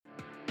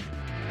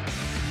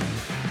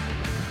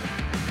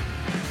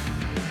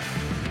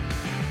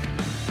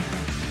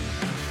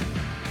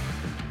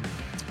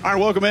All right,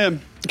 welcome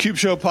in. Cube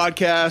Show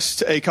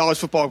podcast, a college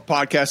football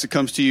podcast that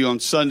comes to you on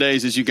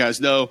Sundays. As you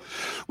guys know,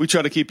 we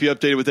try to keep you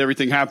updated with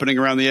everything happening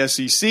around the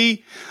SEC,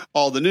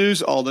 all the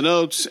news, all the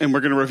notes, and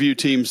we're going to review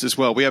teams as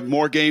well. We have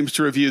more games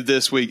to review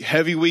this week.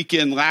 Heavy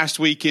weekend last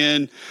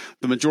weekend.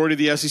 The majority of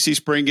the SEC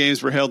spring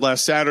games were held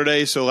last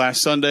Saturday. So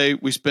last Sunday,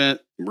 we spent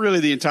really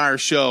the entire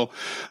show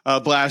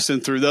blasting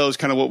through those,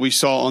 kind of what we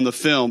saw on the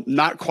film.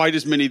 Not quite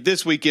as many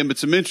this weekend, but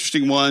some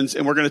interesting ones.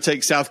 And we're going to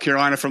take South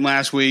Carolina from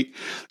last week,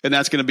 and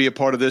that's going to be a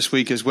part of this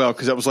week as well,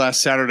 because that was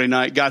last Saturday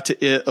night. Got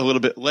to it a little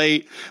bit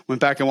late. Went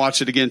back and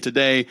watched it again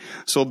today,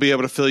 so we'll be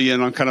able to fill you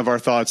in on kind of our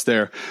thoughts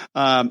there.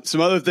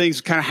 Some other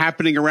things kind of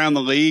happening around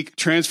the league.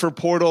 Transfer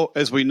portal,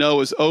 as we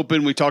know, is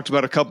open. We talked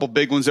about a couple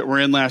big ones that were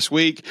in last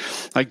week.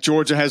 Like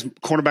Georgia has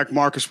cornerback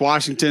Marcus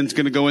Washington's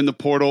going to go in the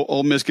portal.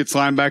 Ole Miss gets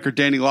linebacker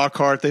Danny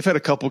Lockhart. They've had a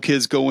couple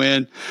kids go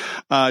in.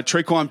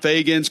 Traquan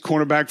Fagans,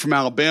 cornerback from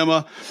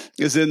Alabama,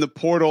 is in the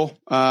portal,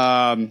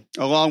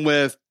 along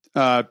with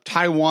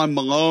Taiwan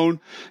Malone,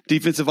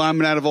 defensive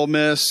lineman out of Ole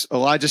Miss,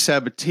 Elijah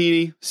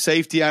Sabatini,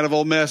 safety out of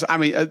Ole Miss. I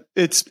mean,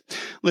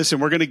 listen,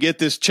 we're going to get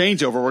this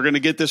changeover. We're going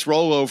to get this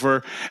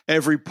rollover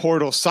every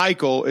portal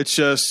cycle. It's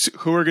just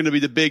who are going to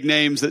be the big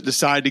names that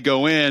decide to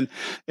go in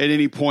at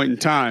any point in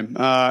time.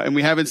 And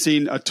we haven't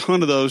seen a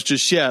ton of those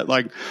just yet.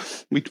 Like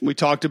we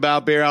talked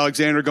about Bear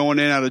Alexander going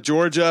in out of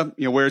Georgia.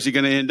 You know, where's he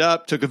going to end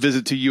up? Took a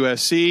visit to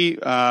USC.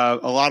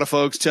 A lot of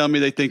folks tell me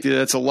they think that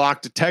that's a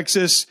lock to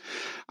Texas.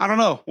 I don't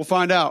know. We'll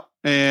find out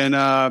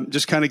and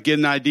just kind of get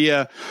an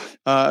idea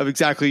of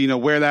exactly, you know,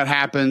 where that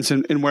happens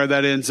and where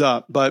that ends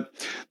up. But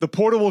the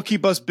portal will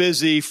keep us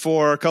busy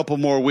for a couple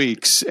more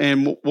weeks,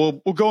 and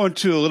we'll go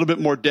into a little bit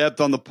more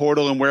depth on the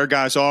portal and where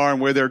guys are and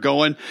where they're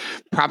going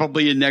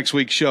probably in next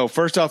week's show.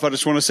 First off, I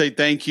just want to say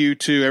thank you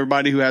to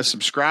everybody who has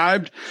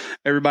subscribed,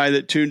 everybody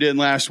that tuned in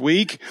last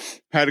week.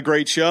 Had a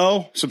great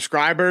show.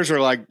 Subscribers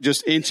are like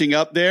just inching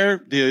up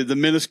there. The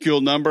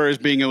minuscule number is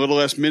being a little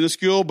less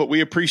minuscule, but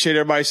we appreciate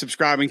everybody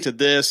subscribing to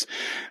this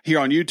here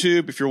on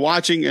YouTube if you're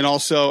watching, and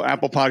also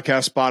Apple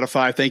Podcasts,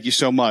 Spotify. Thank you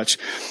so much.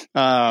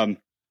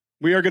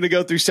 We are going to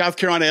go through South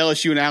Carolina,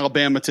 LSU, and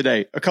Alabama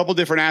today. A couple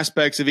different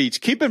aspects of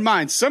each. Keep in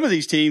mind, some of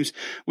these teams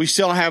we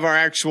still have our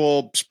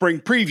actual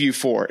spring preview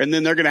for, and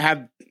then they're going to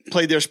have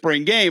played their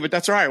spring game, but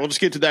that's all right. We'll just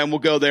get to that and we'll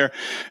go there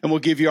and we'll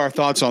give you our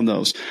thoughts on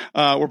those.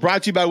 We're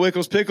brought to you by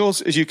Wickles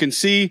Pickles. As you can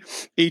see,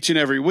 each and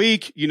every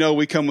week, you know,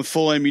 we come with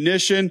full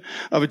ammunition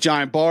of a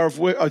giant bottle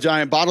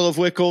of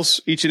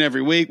Wickles each and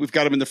every week. We've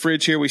got them in the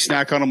fridge here. We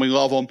snack on them. We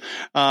love them.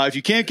 If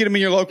you can't get them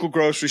in your local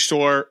grocery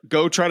store,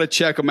 go try to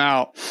check them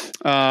out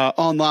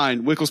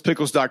online,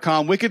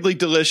 wicklespickles.com. Wickedly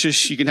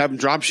delicious. You can have them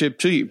drop shipped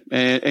to you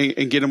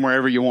and get them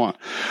wherever you want.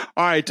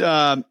 All right.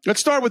 Let's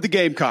start with the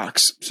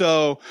Gamecocks.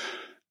 So,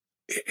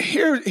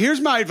 here's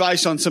my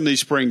advice on some of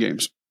these spring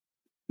games.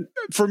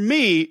 For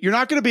me, you're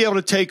not going to be able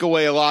to take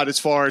away a lot as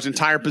far as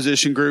entire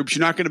position groups.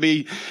 You're not going to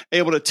be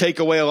able to take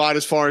away a lot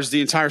as far as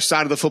the entire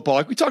side of the football.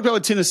 Like we talked about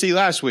with Tennessee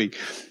last week.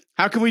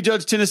 How can we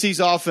judge Tennessee's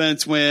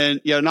offense when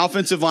you have an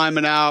offensive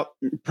lineman out,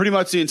 pretty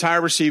much the entire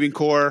receiving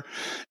core,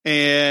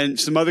 and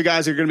some other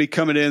guys are going to be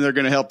coming in, they're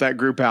going to help that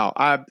group out?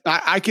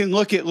 I can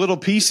look at little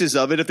pieces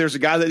of it. If there's a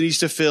guy that needs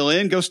to fill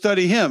in, go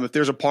study him. If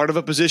there's a part of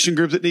a position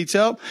group that needs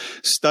help,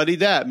 study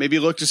that. Maybe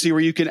look to see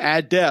where you can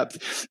add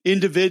depth.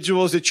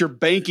 Individuals that you're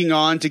banking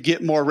on to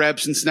get more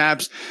reps and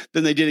snaps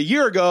than they did a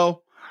year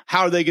ago,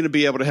 how are they going to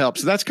be able to help?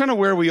 So that's kind of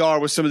where we are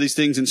with some of these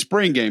things in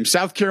spring games.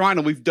 South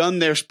Carolina, we've done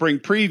their spring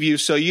preview,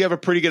 so you have a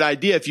pretty good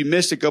idea. If you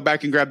missed it, go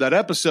back and grab that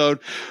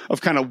episode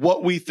of kind of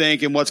what we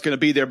think and what's going to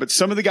be there. But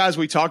some of the guys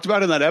we talked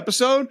about in that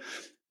episode,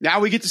 now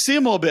we get to see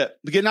them a little bit.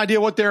 We get an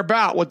idea what they're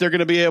about, what they're going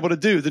to be able to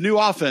do. The new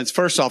offense,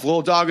 first off,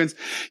 Little Doggins,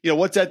 you know,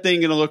 what's that thing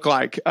going to look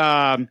like?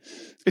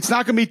 It's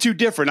not going to be too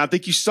different. I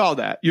think you saw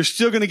that. You're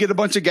still going to get a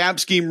bunch of gap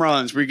scheme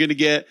runs where you're going to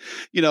get,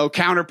 you know,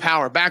 counter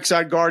power,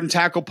 backside guard and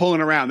tackle pulling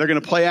around. They're going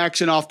to play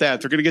action off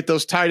that. They're going to get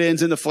those tight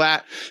ends in the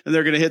flat and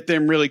they're going to hit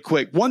them really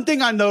quick. One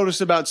thing I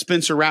noticed about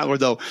Spencer Rattler,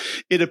 though,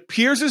 it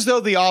appears as though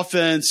the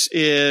offense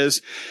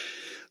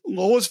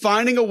was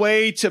finding a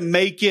way to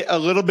make it a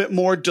little bit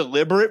more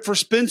deliberate for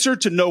Spencer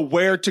to know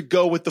where to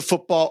go with the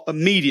football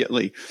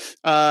immediately.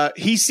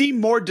 He seemed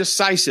more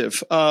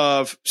decisive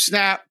of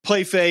snap,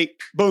 play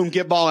fake, boom,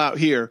 get ball out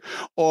here,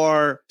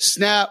 or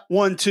snap,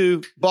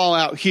 1-2, ball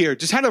out here.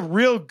 Just had a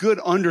real good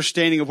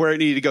understanding of where it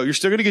needed to go. You're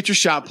still going to get your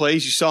shot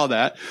plays. You saw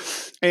that.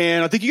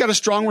 And I think you got a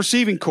strong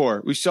receiving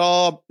core. We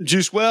saw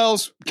Juice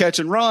Wells catch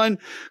and run,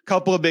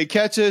 couple of big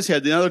catches. He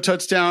had another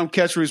touchdown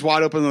catch where he's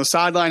wide open on the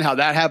sideline. How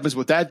that happens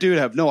with that dude,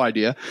 I have no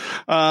idea.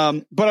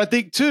 But I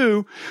think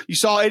too, you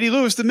saw Eddie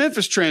Lewis, the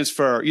Memphis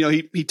transfer. You know,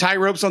 he tight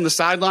ropes on the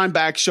sideline,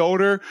 back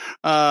shoulder.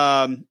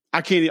 I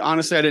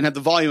didn't have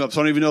the volume up,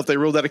 so I don't even know if they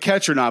ruled that a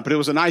catch or not, but it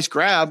was a nice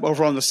grab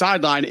over on the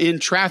sideline in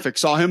traffic.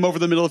 Saw him over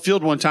the middle of the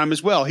field one time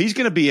as well. He's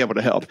going to be able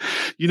to help.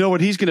 You know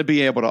what he's going to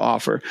be able to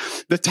offer.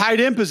 The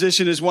tight end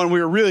position is one we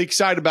were really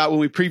excited about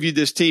when we previewed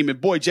this team. And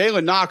boy,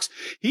 Jalen Knox,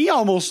 he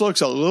almost looks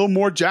a little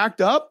more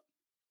jacked up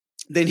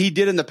than he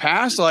did in the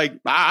past. Like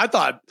I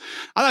thought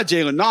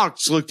Jalen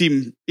Knox looked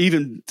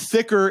even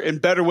thicker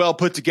and better well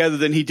put together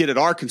than he did at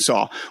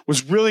Arkansas.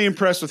 Was really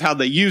impressed with how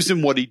they used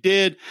him, what he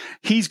did.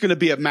 He's going to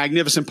be a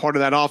magnificent part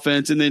of that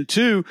offense. And then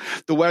 2,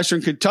 the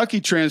Western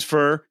Kentucky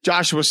transfer,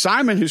 Joshua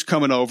Simon, who's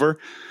coming over,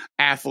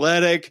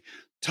 athletic,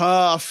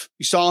 tough.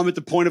 You saw him at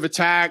the point of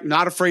attack,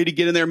 not afraid to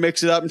get in there,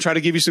 mix it up, and try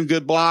to give you some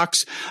good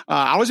blocks.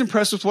 I was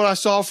impressed with what I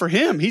saw for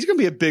him. He's going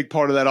to be a big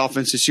part of that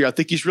offense this year. I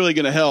think he's really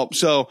going to help.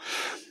 So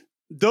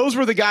those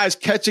were the guys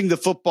catching the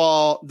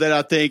football that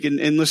I think, and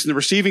listen, the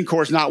receiving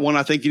corps is not one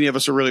I think any of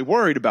us are really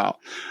worried about.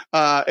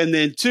 And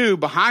then 2,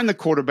 behind the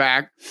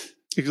quarterback,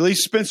 at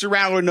least Spencer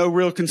Rattler, no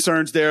real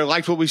concerns there.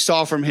 Liked what we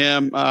saw from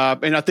him.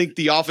 And I think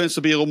the offense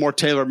will be a little more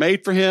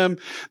tailor-made for him,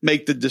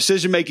 make the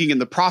decision-making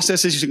and the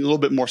processes a little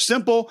bit more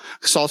simple.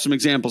 Saw some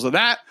examples of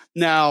that.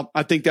 Now,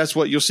 I think that's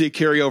what you'll see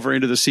carry over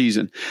into the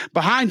season.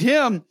 Behind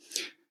him,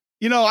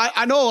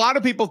 I know a lot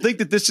of people think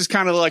that this is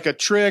kind of like a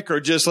trick or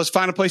just let's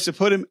find a place to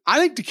put him. I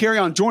think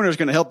Dakereon Joyner is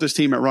going to help this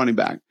team at running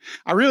back.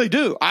 I really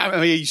do.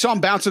 I mean, you saw him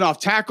bouncing off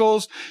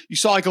tackles. You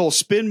saw like a little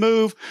spin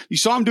move. You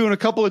saw him doing a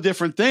couple of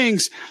different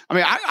things. I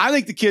mean, I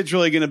think the kid's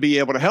really going to be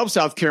able to help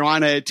South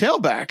Carolina at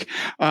tailback.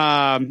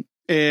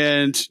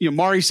 And,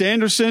 Maurice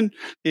Anderson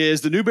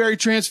is the Newberry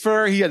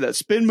transfer. He had that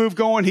spin move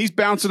going. He's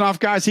bouncing off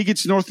guys. He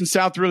gets north and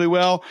south really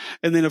well.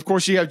 And then, of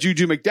course, you have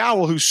Juju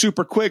McDowell, who's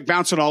super quick,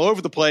 bouncing all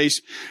over the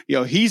place.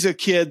 He's a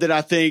kid that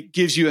I think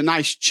gives you a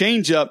nice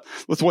change up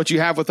with what you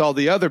have with all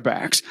the other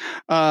backs.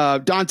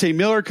 Dante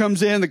Miller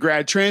comes in, the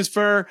grad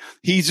transfer.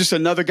 He's just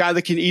another guy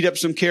that can eat up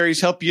some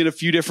carries, help you in a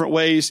few different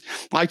ways.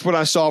 Liked what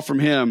I saw from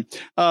him.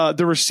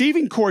 The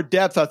receiving core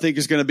depth, I think,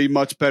 is going to be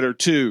much better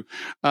too.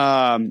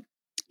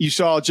 You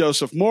saw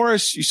Joseph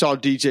Morris, you saw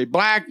DJ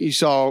Black, you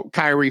saw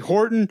Kyrie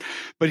Horton.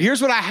 But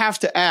here's what I have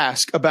to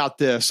ask about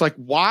this. Like,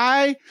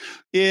 why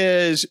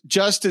is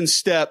Justin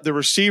Stepp, the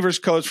receivers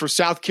coach for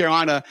South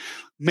Carolina,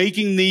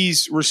 making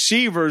these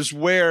receivers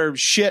wear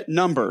shit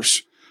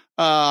numbers?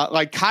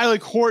 Like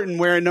Kylie Horton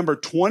wearing number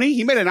 20,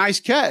 he made a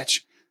nice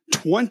catch.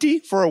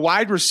 20 for a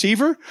wide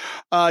receiver.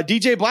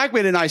 DJ Black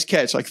made a nice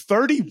catch, like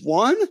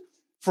 31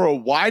 for a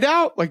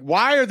wideout. Like,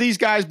 why are these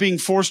guys being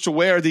forced to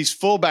wear these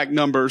fullback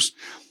numbers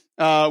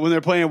when they're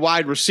playing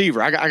wide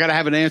receiver? I got to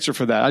have an answer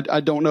for that.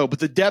 I don't know. But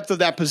the depth of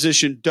that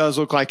position does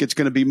look like it's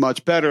going to be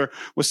much better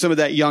with some of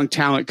that young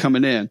talent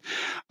coming in.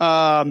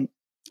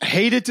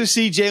 Hated to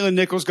see Jalen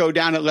Nichols go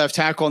down at left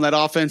tackle on that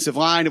offensive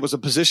line. It was a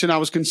position I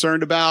was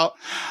concerned about.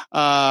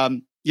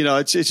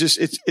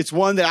 It's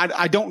one that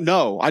I don't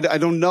know. I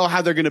don't know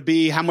how they're going to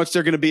be, how much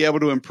they're going to be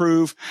able to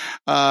improve.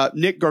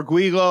 Nick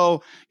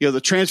Garguilo,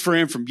 the transfer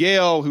in from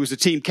Yale, who was the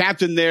team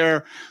captain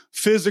there,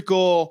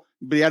 physical,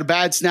 but he had a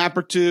bad snap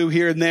or two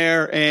here and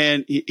there,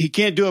 and he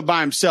can't do it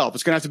by himself.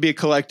 It's going to have to be a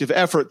collective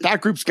effort.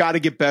 That group's got to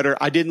get better.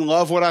 I didn't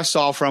love what I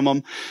saw from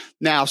them.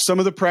 Now, some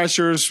of the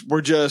pressures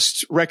were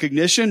just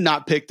recognition,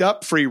 not picked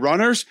up, free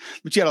runners,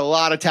 but you had a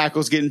lot of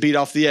tackles getting beat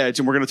off the edge,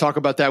 and we're going to talk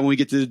about that when we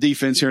get to the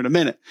defense here in a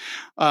minute.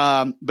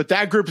 But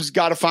that group has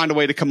got to find a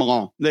way to come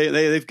along.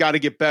 They've got to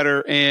get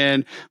better,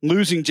 and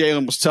losing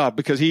Jalen was tough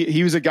because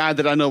he was a guy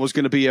that I know was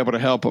going to be able to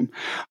help him.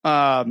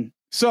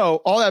 So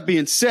all that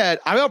being said,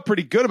 I felt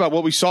pretty good about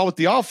what we saw with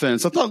the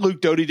offense. I thought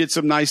Luke Doty did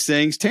some nice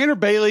things. Tanner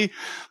Bailey,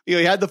 he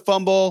had the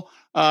fumble,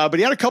 but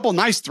he had a couple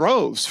nice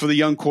throws for the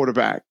young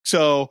quarterback.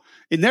 So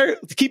in there,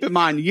 keep in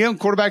mind, young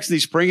quarterbacks in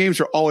these spring games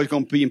are always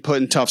going to be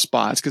put in tough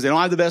spots because they don't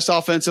have the best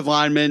offensive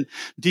linemen.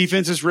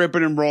 Defense is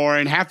ripping and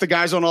roaring. Half the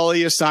guys on all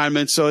the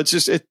assignments. So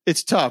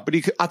it's tough. But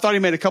I thought he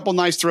made a couple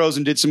nice throws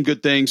and did some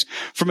good things.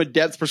 From a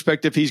depth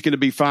perspective, he's going to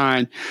be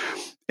fine.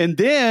 And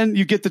then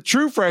you get the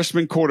true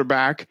freshman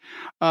quarterback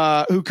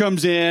who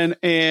comes in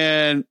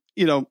and,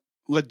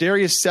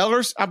 Ladarius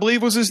Sellers, I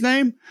believe was his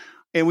name.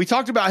 And we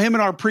talked about him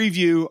in our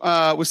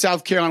preview with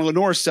South Carolina,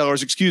 Lenore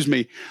Sellers,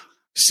 6'3",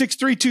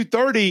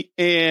 230,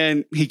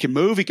 and he can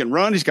move, he can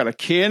run, he's got a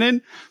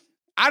cannon.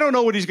 I don't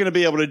know what he's going to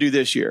be able to do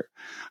this year.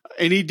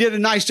 And he did a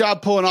nice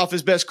job pulling off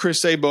his best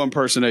Chris Sabo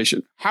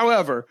impersonation.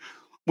 However,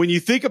 when you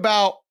think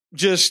about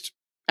just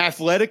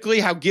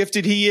athletically, how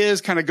gifted he is,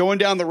 kind of going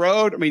down the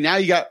road. I mean, now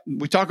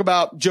we talk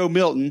about Joe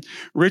Milton,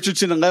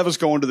 Richardson and Levis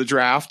going to the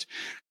draft.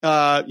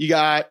 You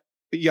got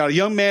a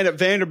young man at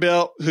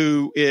Vanderbilt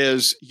who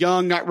is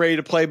young, not ready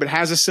to play, but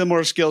has a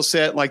similar skill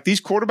set. Like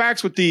these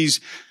quarterbacks with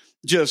these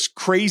just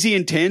crazy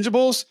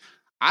intangibles,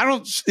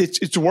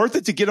 it's worth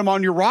it to get them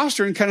on your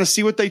roster and kind of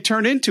see what they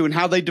turn into and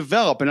how they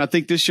develop. And I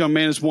think this young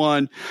man is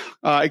one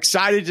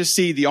excited to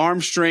see the arm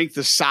strength,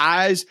 the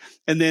size,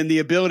 and then the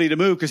ability to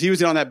move because he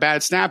was in on that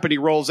bad snap and he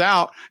rolls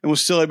out and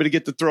was still able to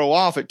get the throw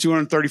off at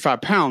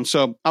 235 pounds.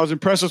 So I was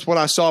impressed with what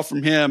I saw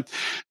from him.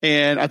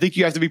 And I think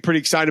you have to be pretty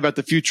excited about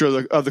the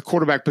future of the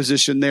quarterback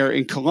position there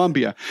in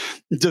Columbia.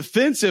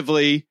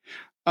 Defensively,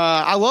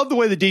 I love the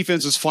way the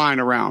defense is flying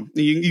around.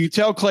 You can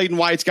tell Clayton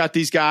White's got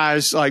these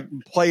guys like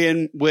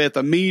playing with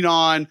a mean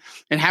on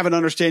and have an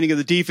understanding of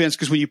the defense,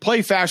 because when you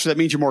play faster, that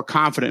means you're more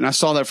confident. And I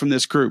saw that from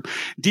this group.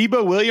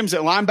 Debo Williams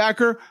at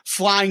linebacker,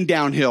 flying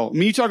downhill. I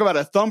mean, you talk about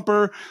a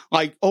thumper,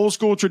 like old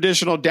school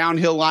traditional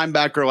downhill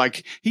linebacker.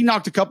 Like he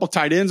knocked a couple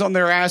tight ends on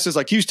their asses.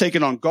 Like he was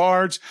taking on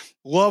guards.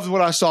 Loved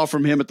what I saw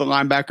from him at the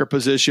linebacker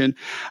position.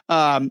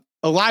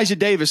 Elijah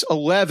Davis,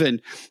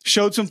 11,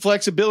 showed some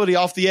flexibility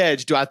off the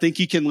edge. Do I think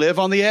he can live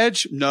on the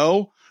edge?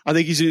 No. I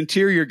think he's an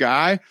interior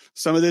guy.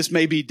 Some of this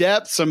may be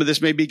depth. Some of this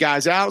may be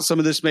guys out. Some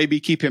of this may be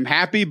keep him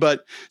happy.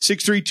 But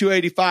 6'3",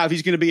 285,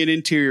 he's going to be an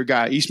interior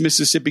guy. East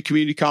Mississippi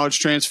Community College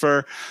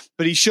transfer.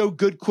 But he showed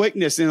good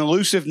quickness and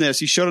elusiveness.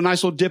 He showed a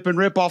nice little dip and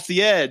rip off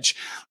the edge.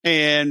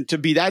 And to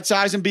be that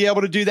size and be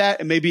able to do that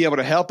and maybe be able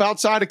to help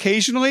outside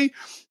occasionally,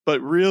 but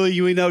really,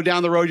 you know,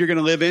 down the road, you're going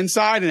to live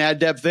inside and add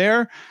depth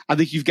there. I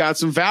think you've got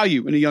some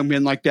value in a young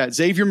man like that.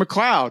 Xavier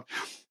McLeod.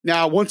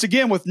 Now, once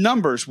again, with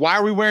numbers, why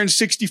are we wearing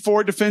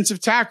 64 defensive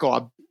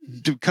tackle?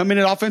 To come in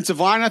at offensive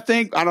line, I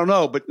think. I don't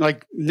know. But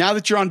like now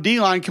that you're on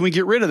D-line, can we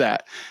get rid of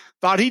that?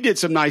 Thought he did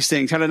some nice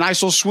things. Had a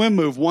nice little swim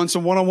move. Won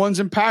some one-on-ones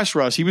in pass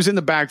rush. He was in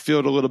the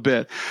backfield a little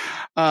bit.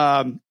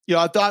 You know,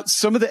 I thought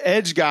some of the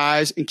edge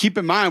guys, and keep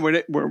in mind, we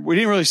didn't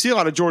really see a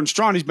lot of Jordan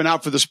Strong. He's been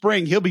out for the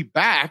spring. He'll be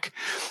back.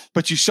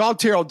 But you saw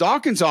Terrell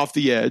Dawkins off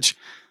the edge.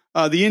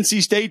 The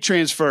NC State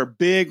transfer,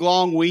 big,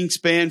 long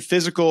wingspan,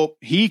 physical.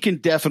 He can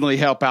definitely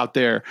help out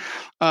there.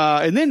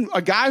 And then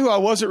a guy who I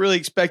wasn't really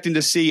expecting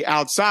to see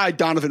outside,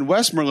 Donovan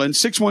Westmoreland,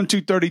 6'1",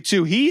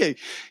 232.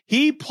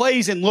 He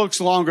plays and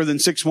looks longer than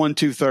 6'1",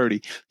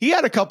 230. He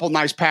had a couple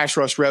nice pass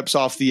rush reps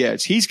off the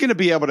edge. He's going to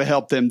be able to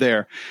help them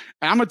there.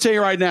 And I'm going to tell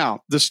you right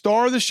now, the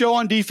star of the show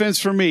on defense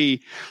for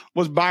me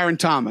was Byron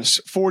Thomas,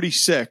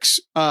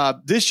 46.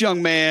 This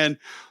young man,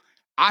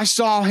 I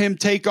saw him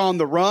take on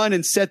the run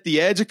and set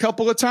the edge a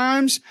couple of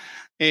times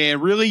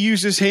and really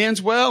use his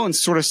hands well and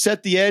sort of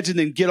set the edge and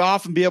then get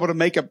off and be able to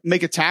make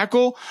a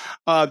tackle.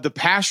 The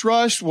pass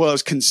rush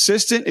was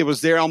consistent. It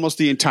was there almost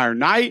the entire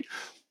night.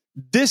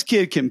 This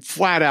kid can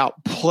flat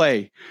out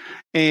play.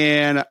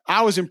 And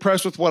I was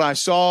impressed with what I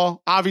saw.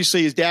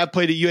 Obviously, his dad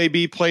played at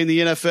UAB, played in the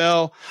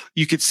NFL.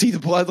 You could see the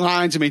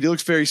bloodlines. I mean, he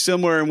looks very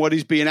similar in what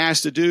he's being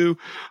asked to do.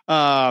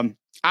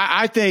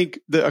 I think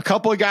a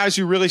couple of guys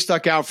who really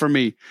stuck out for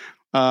me,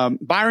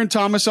 Byron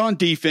Thomas on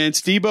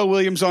defense, Debo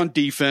Williams on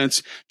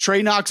defense,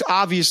 Trey Knox,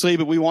 obviously,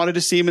 but we wanted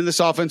to see him in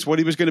this offense, what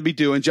he was going to be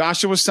doing.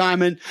 Joshua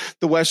Simon,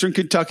 the Western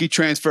Kentucky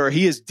transfer,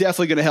 he is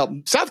definitely going to help.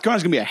 South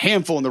Carolina's going to be a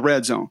handful in the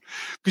red zone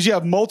because you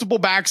have multiple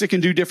backs that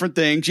can do different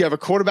things. You have a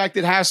quarterback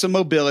that has some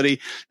mobility,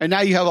 and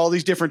now you have all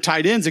these different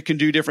tight ends that can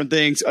do different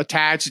things,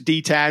 attach,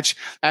 detach,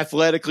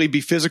 athletically,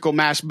 be physical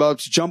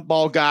match-ups, jump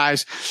ball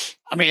guys.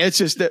 I mean, it's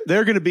just that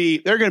they're going to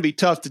be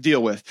tough to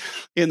deal with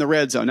in the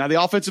red zone. Now,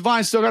 the offensive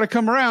line still got to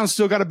come around,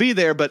 still got to be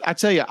there. But I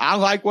tell you, I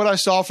like what I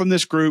saw from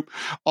this group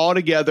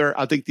altogether.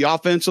 I think the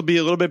offense will be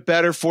a little bit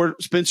better for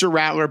Spencer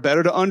Rattler,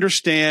 better to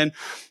understand.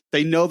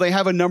 They know they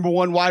have a number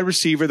one wide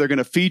receiver. They're going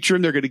to feature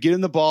him. They're going to get in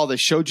the ball. They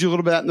showed you a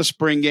little bit of that in the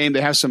spring game. They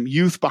have some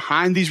youth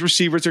behind these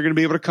receivers. They're going to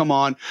be able to come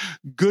on.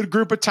 Good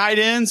group of tight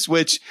ends,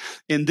 which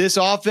in this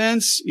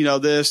offense, you know,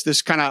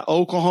 this kind of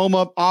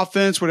Oklahoma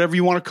offense, whatever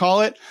you want to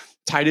call it,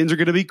 tight ends are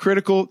going to be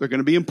critical. They're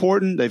going to be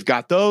important. They've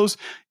got those.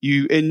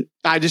 The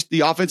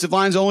offensive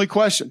line's the only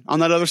question on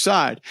that other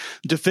side.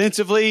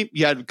 Defensively,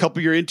 you had a couple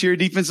of your interior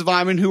defensive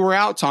linemen who were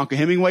out. Tonka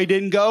Hemingway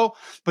didn't go,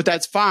 but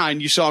that's fine.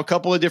 You saw a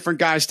couple of different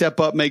guys step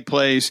up, make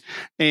plays,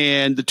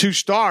 and the two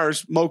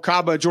stars, Mo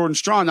Kaba and Jordan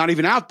Strong, not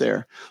even out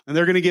there, and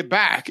they're going to get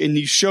back. And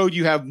you showed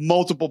you have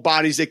multiple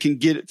bodies that can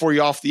get it for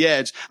you off the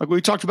edge. Like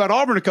we talked about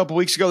Auburn a couple of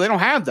weeks ago, they don't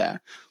have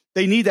that.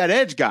 They need that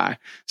edge guy.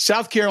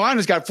 South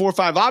Carolina's got 4 or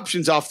 5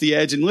 options off the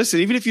edge. And listen,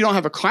 even if you don't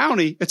have a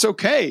Clowney, it's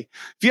okay.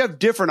 If you have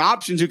different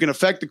options who can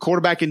affect the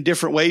quarterback in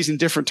different ways in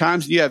different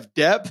times, and you have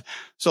depth.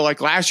 So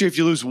like last year, if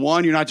you lose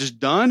one, you're not just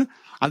done.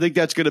 I think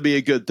that's going to be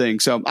a good thing.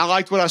 So I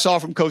liked what I saw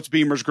from Coach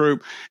Beamer's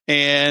group,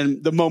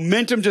 and the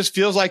momentum just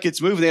feels like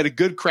it's moving. They had a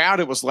good crowd.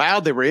 It was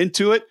loud. They were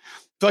into it. I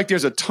feel like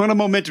there's a ton of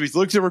momentum. If you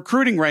look at the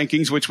recruiting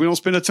rankings, which we don't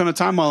spend a ton of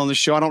time on this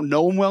show, I don't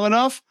know them well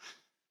enough.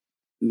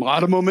 A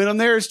lot of momentum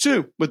there is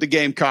too with the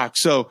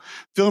Gamecocks. So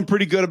feeling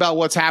pretty good about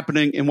what's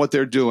happening and what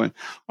they're doing.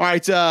 All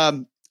right.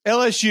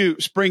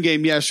 LSU spring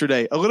game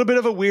yesterday, a little bit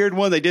of a weird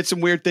one. They did some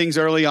weird things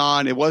early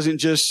on. It wasn't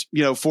just,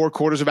 4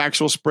 quarters of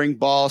actual spring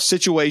ball,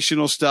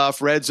 situational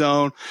stuff, red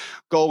zone,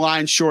 goal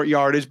line, short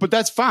yardage, but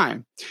that's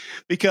fine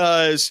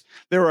because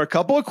there were a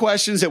couple of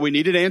questions that we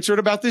needed answered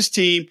about this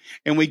team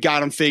and we got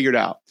them figured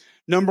out.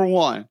 Number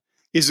one,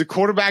 is the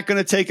quarterback going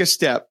to take a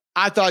step?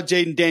 I thought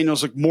Jaden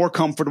Daniels looked more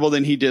comfortable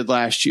than he did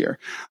last year.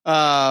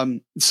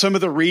 Some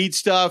of the read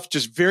stuff,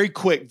 just very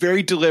quick,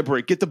 very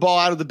deliberate. Get the ball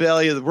out of the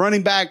belly of the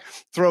running back,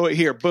 throw it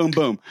here, boom,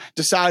 boom.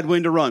 Decide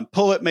when to run,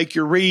 pull it, make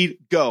your read,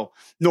 go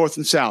north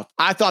and south.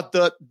 I thought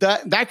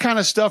that kind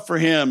of stuff for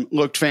him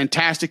looked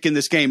fantastic in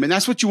this game. And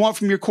that's what you want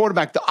from your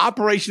quarterback. The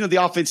operation of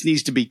the offense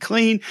needs to be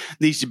clean,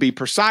 needs to be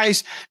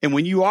precise. And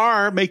when you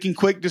are making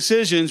quick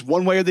decisions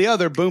one way or the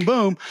other, boom,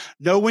 boom,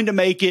 know when to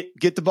make it,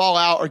 get the ball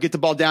out or get the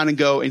ball down and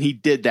go. And he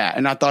did that.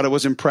 And I thought it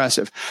was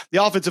impressive.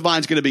 The offensive line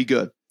is going to be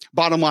good.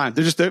 Bottom line,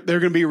 they're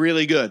going to be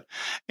really good.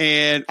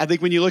 And I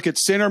think when you look at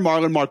center,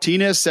 Marlon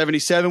Martinez,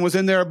 77 was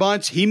in there a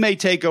bunch. He may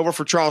take over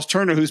for Charles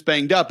Turner, who's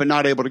banged up and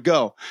not able to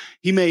go.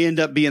 He may end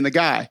up being the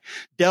guy.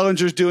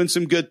 Dellinger's doing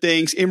some good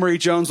things. Emory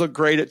Jones looked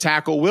great at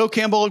tackle. Will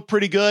Campbell looked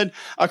pretty good.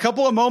 A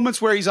couple of moments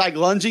where he's like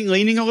lunging,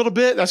 leaning a little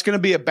bit. That's going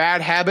to be a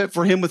bad habit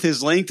for him with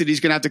his length that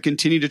he's going to have to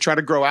continue to try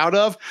to grow out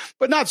of,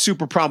 but not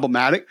super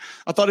problematic.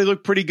 I thought he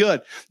looked pretty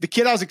good. The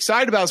kid I was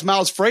excited about is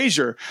Miles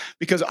Frazier,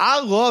 because I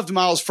loved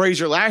Miles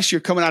Frazier last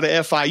year coming out of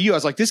FIU. I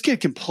was like, this kid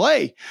can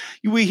play.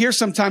 We hear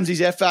sometimes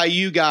these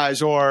FIU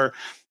guys, or,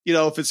 you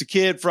know, if it's a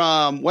kid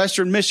from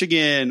Western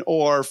Michigan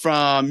or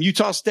from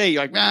Utah State,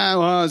 you're like,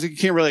 well, he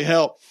can't really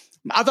help.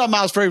 I thought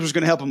Miles Frazier was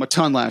going to help him a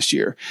ton last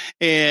year,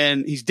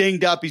 and he's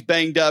dinged up. He's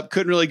banged up.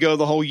 Couldn't really go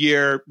the whole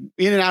year,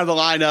 in and out of the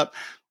lineup.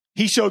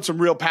 He showed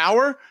some real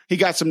power. He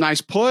got some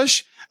nice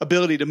push,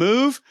 ability to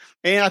move,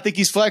 and I think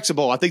he's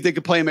flexible. I think they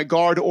could play him at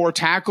guard or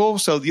tackle,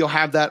 so you'll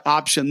have that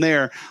option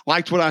there.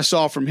 Liked what I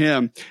saw from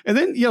him. And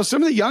then, you know,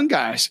 some of the young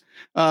guys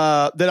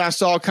that I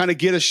saw kind of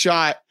get a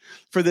shot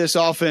for this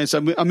offense.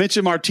 I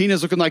mentioned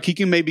Martinez looking like he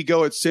can maybe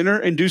go at center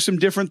and do some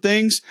different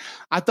things.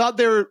 I thought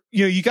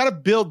you got to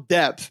build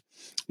depth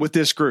with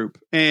this group,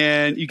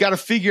 and you got to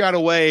figure out a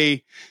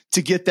way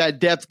to get that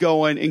depth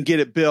going and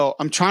get it built.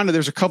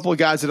 There's a couple of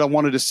guys that I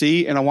wanted to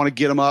see, and I want to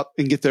get them up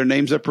and get their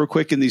names up real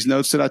quick in these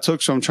notes that I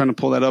took. So I'm trying to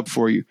pull that up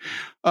for you.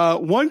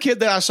 One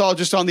kid that I saw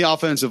just on the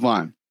offensive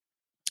line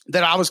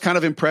that I was kind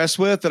of impressed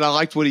with, that I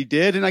liked what he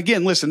did. And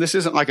again, listen, this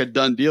isn't like a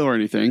done deal or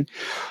anything.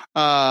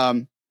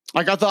 I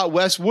thought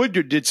Wes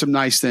Woodyard did some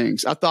nice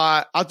things. I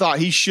thought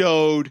he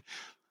showed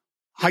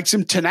like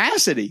some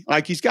tenacity,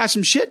 like he's got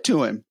some shit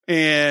to him,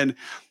 and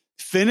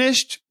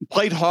finished,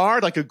 played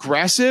hard, like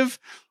aggressive.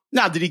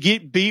 Now, did he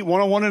get beat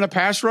one-on-one in a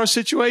pass rush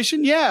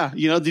situation? Yeah.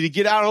 You know, did he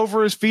get out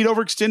over his feet,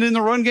 overextended in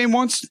the run game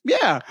once?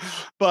 Yeah.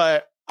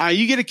 But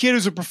you get a kid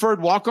who's a preferred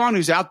walk-on,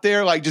 who's out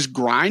there like just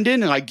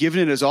grinding and like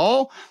giving it his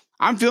all.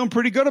 I'm feeling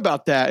pretty good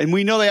about that. And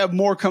we know they have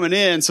more coming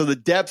in, so the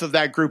depth of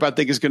that group I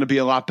think is going to be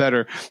a lot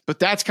better. But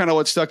that's kind of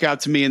what stuck out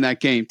to me in that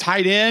game.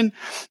 Tight end,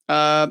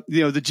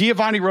 the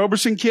Giovanni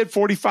Roberson kid,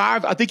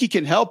 45, I think he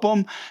can help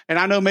them. And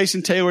I know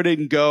Mason Taylor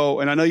didn't go,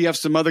 and I know you have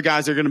some other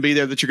guys that are going to be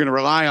there that you're going to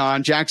rely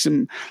on.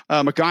 Jackson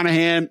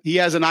McConaughey, he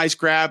has a nice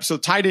grab. So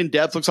tight end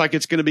depth looks like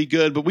it's going to be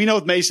good. But we know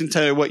with Mason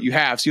Taylor what you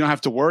have, so you don't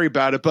have to worry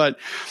about it. But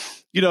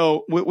you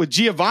know, with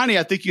Giovanni,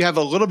 I think you have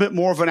a little bit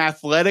more of an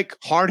athletic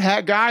hard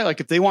hat guy. Like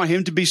if they want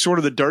him to be sort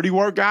of the dirty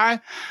work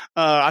guy,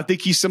 I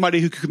think he's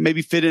somebody who could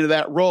maybe fit into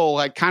that role,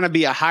 like kind of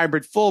be a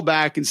hybrid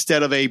fullback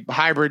instead of a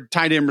hybrid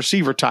tight end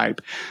receiver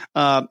type.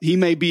 He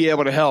may be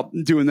able to help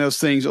doing those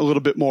things a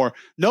little bit more.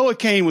 Noah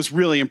Cain was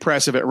really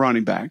impressive at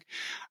running back.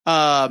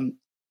 I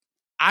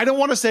don't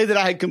want to say that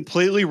I had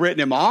completely written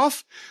him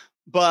off,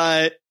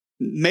 but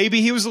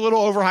maybe he was a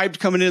little overhyped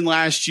coming in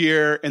last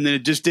year, and then it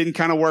just didn't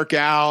kind of work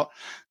out.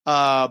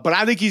 But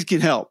I think he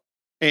can help,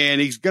 and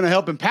he's going to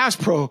help in pass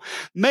pro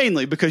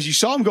mainly because you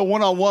saw him go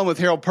one-on-one with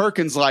Harold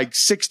Perkins like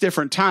 6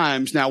 different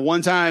times. Now,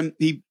 one time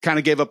he kind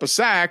of gave up a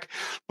sack,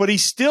 but he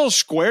still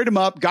squared him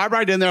up, got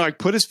right in there, like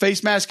put his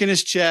face mask in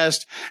his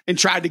chest and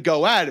tried to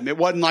go at him. It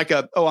wasn't like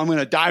I'm going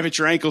to dive at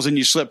your ankles and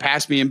you slip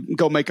past me and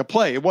go make a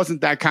play. It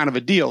wasn't that kind of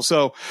a deal.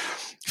 So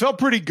felt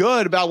pretty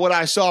good about what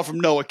I saw from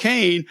Noah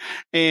Cain.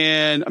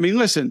 And I mean,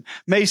 listen,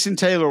 Mason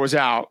Taylor was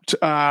out.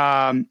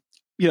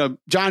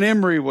 John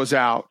Emery was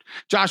out.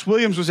 Josh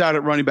Williams was out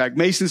at running back.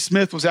 Mason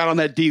Smith was out on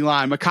that D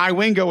line. Mekhi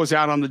Wingo was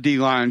out on the D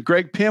line.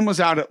 Greg Pym was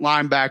out at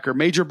linebacker.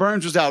 Major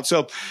Burns was out.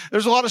 So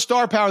there's a lot of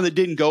star power that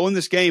didn't go in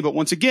this game. But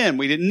once again,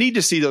 we didn't need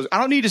to see those. I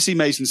don't need to see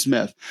Mason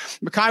Smith.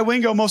 Mekhi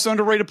Wingo, most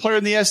underrated player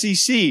in the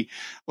SEC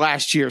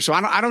last year. So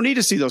I don't need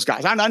to see those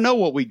guys. I know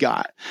what we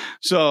got.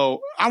 So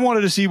I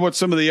wanted to see what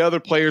some of the other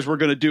players were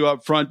going to do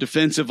up front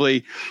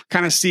defensively,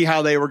 kind of see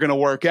how they were going to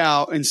work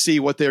out and see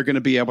what they're going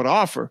to be able to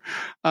offer.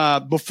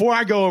 Before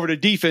I go over to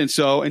defense,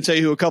 though, and tell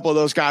you who a couple of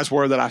those guys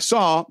were that I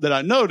saw, that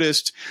I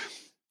noticed,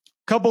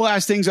 a couple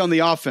last things on the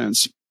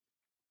offense.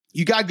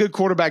 You got good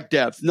quarterback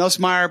depth.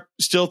 Nussmeier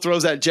still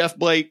throws that Jeff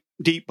Blake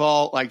deep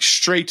ball like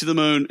straight to the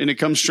moon, and it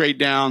comes straight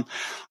down.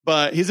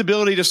 But his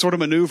ability to sort of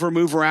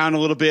move around a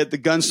little bit, the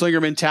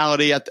gunslinger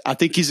mentality, I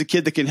think he's a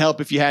kid that can help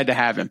if you had to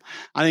have him.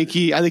 I think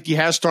he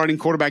has starting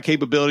quarterback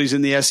capabilities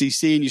in the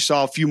SEC, and you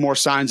saw a few more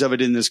signs of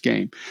it in this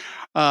game.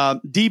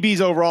 DBs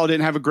overall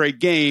didn't have a great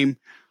game,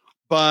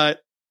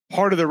 but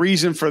part of the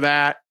reason for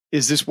that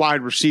is this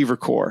wide receiver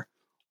core.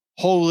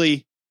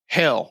 Holy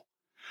hell.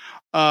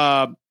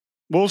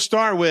 We'll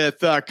start with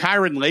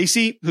Kyron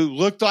Lacey, who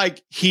looked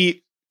like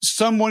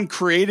someone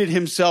created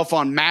himself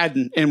on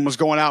Madden and was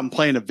going out and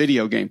playing a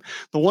video game.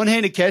 The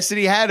one-handed catch that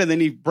he had, and then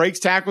he breaks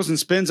tackles and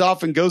spins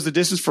off and goes the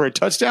distance for a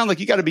touchdown. Like,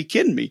 you got to be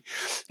kidding me.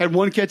 Had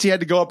one catch he had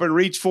to go up and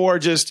reach for.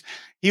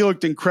 He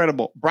looked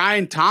incredible.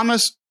 Brian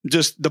Thomas,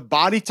 just the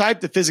body type,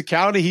 the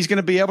physicality he's going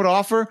to be able to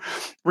offer,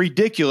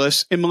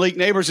 ridiculous. And Malik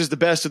Neighbors is the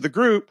best of the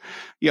group.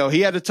 He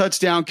had a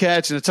touchdown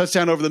catch and a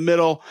touchdown over the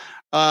middle.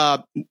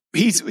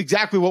 He's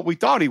exactly what we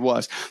thought he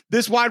was.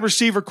 This wide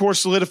receiver core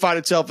solidified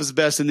itself as the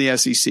best in the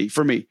SEC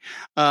for me.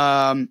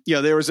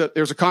 There was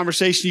a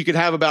conversation you could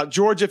have about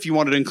Georgia if you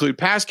wanted to include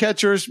pass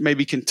catchers,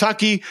 maybe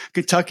Kentucky.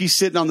 Kentucky's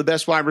sitting on the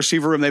best wide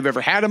receiver room they've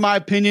ever had, in my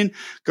opinion.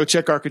 Go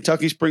check our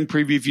Kentucky spring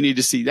preview if you need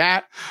to see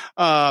that.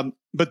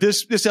 But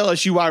this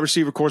LSU wide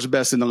receiver core is the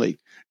best in the league.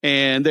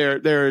 And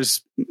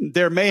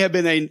there may have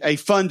been a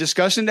fun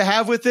discussion to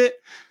have with it.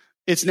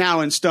 It's now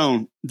in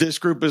stone. This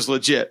group is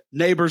legit.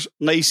 Neighbors,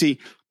 Lacey,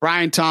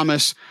 Brian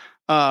Thomas,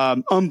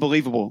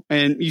 unbelievable.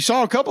 And you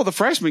saw a couple of the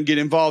freshmen get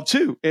involved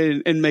too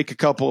and make a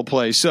couple of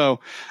plays. So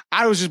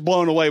I was just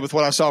blown away with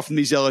what I saw from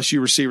these LSU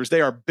receivers.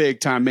 They are big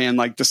time, man.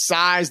 Like the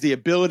size, the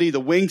ability,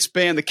 the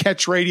wingspan, the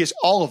catch radius,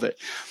 all of it.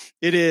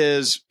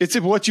 It's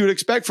what you would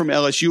expect from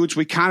LSU, which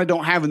we kind of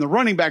don't have in the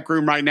running back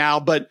room right now.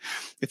 But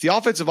if the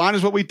offensive line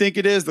is what we think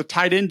it is, the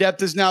tight end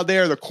depth is now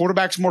there. The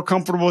quarterback's more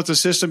comfortable with the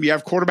system. You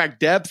have quarterback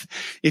depth,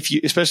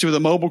 especially with a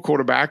mobile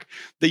quarterback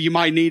that you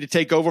might need to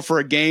take over for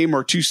a game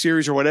or two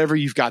series or whatever.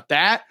 You've got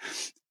that.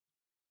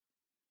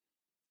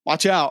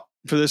 Watch out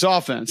for this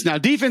offense. Now,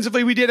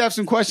 defensively, we did have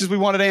some questions we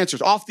wanted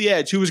answers. Off the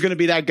edge, who was going to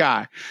be that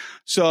guy?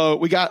 So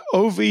we got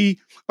Ovi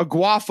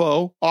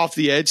Aguafo off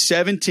the edge,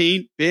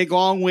 17, big,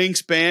 long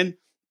wingspan,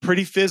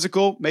 pretty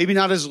physical, maybe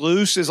not as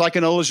loose as like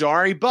an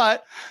Olajari,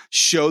 but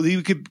showed that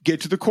he could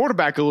get to the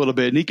quarterback a little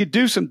bit and he could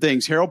do some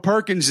things. Harold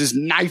Perkins is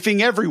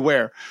knifing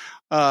everywhere.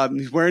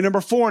 He's wearing number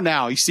 4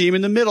 now. You see him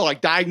in the middle,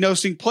 like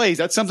diagnosing plays.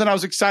 That's something I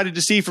was excited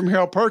to see from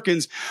Harold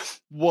Perkins,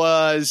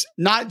 was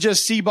not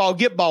just see ball,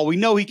 get ball. We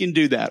know he can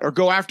do that. Or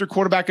go after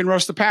quarterback and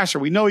rush the passer.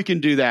 We know he can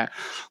do that.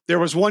 There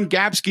was one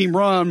gap scheme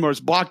run where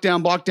it's block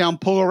down,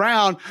 pull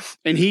around,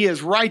 and he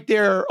is right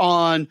there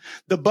on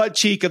the butt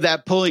cheek of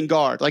that pulling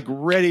guard, like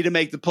ready to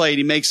make the play. And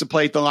he makes the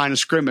play at the line of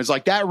scrimmage.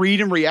 Like that read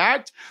and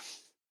react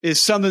is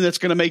something that's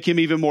going to make him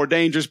even more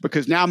dangerous,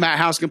 because now Matt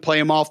House can play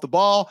him off the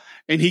ball,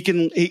 and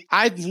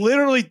I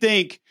literally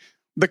think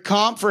the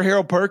comp for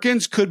Harold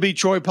Perkins could be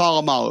Troy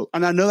Polamalu.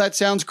 And I know that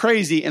sounds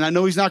crazy, and I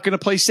know he's not going to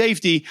play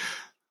safety,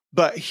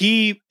 but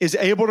he is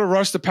able to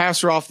rush the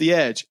passer off the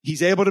edge.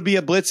 He's able to be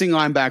a blitzing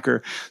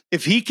linebacker.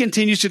 If he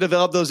continues to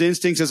develop those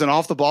instincts as an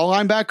off the ball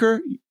linebacker,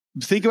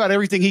 think about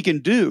everything he can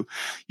do.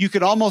 You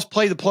could almost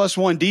play the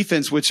 +1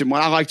 defense, which is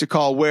what I like to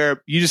call,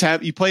 where you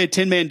play a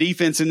 10-man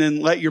defense and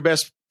then let your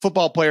best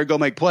football player go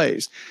make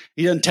plays.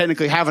 He doesn't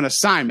technically have an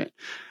assignment.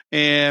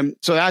 And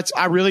so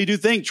I really do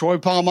think Troy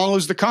Polamalu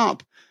is the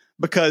comp,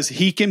 because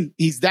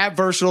he's that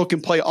versatile,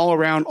 can play all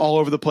around, all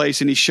over the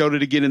place. And he showed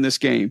it again in this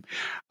game.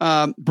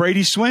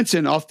 Brady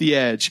Swinson off the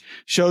edge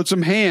showed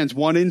some hands,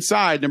 one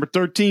inside, number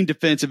 13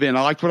 defensive end.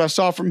 I liked what I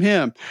saw from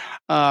him.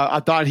 I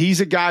thought he's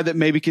a guy that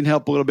maybe can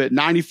help a little bit.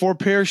 94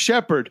 Paris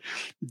Shepherd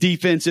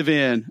defensive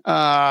end.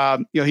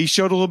 He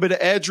showed a little bit of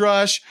edge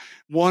rush,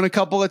 won a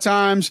couple of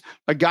times,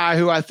 a guy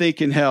who I think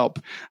can help.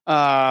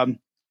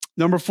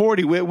 Number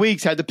 40, Whit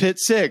Weeks, had the Pitt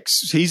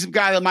 6. He's a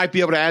guy that might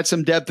be able to add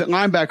some depth at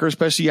linebacker,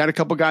 especially you had a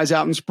couple guys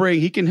out in spring.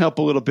 He can help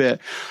a little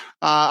bit.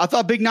 I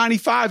thought Big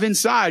 95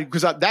 inside,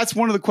 because that's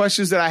one of the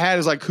questions that I had,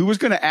 is like, who was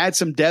going to add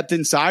some depth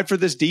inside for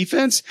this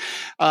defense?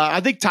 I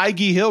think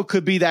Tyge Hill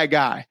could be that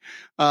guy.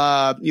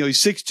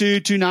 He's 6'2",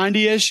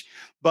 290-ish.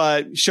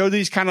 But showed that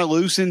he's kind of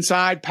loose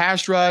inside,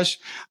 pass rush,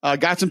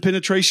 got some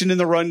penetration in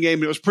the run game,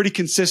 and it was pretty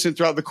consistent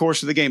throughout the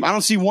course of the game. I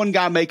don't see one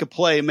guy make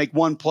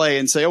one play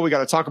and say, oh, we got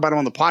to talk about him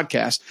on the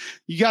podcast.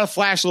 You got to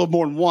flash a little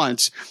more than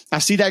once. I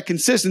see that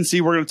consistency.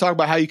 We're going to talk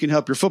about how you can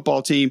help your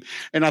football team,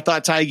 and I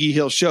thought Tyge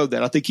Hill showed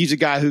that. I think he's a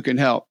guy who can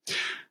help.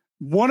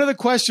 One of the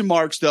question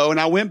marks, though, and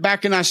I went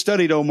back and I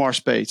studied Omar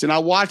Speights, and I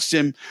watched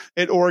him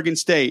at Oregon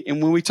State.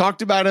 And when we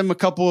talked about him a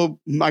couple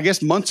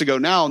of, months ago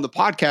now on the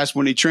podcast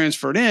when he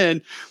transferred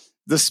in,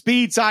 the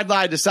speed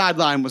sideline to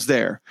sideline was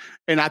there.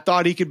 And I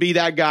thought he could be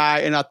that guy,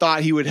 and I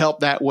thought he would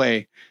help that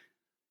way.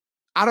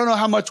 I don't know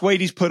how much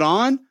weight he's put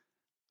on.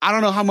 I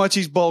don't know how much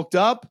he's bulked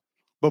up,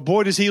 but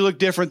boy, does he look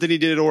different than he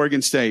did at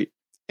Oregon State.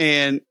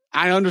 And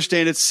I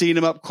understand it's seeing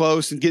him up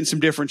close and getting some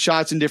different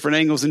shots and different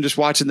angles and just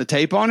watching the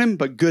tape on him.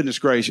 But goodness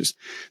gracious,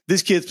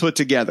 this kid's put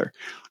together.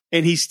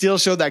 And he still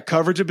showed that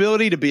coverage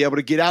ability to be able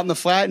to get out in the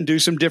flat and do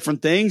some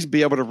different things,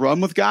 be able to run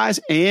with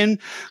guys and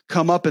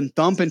come up and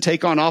thump and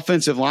take on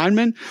offensive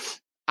linemen.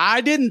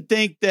 I didn't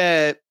think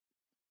that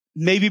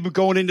maybe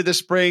going into the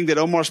spring that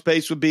Omar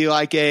Speights would be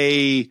like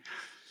an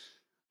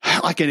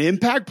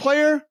impact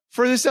player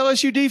for this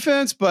LSU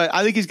defense, but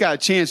I think he's got a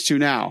chance to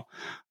now.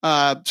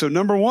 So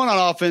number 1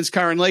 on offense,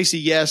 Kyron Lacey,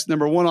 yes.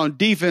 Number 1 on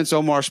defense,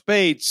 Omar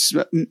Speights,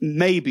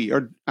 maybe.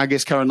 Or I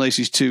guess Kyron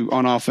Lacey's 2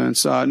 on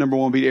offense. Number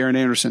 1 beat Aaron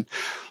Anderson.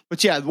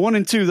 But yeah, 1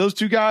 and 2, those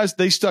two guys,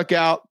 they stuck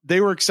out. They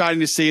were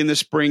exciting to see in this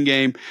spring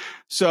game.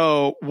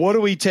 So what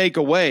do we take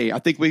away? I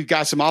think we've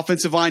got some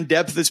offensive line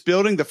depth that's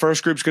building. The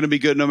first group's going to be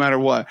good no matter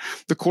what.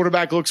 The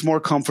quarterback looks more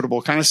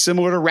comfortable, kind of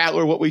similar to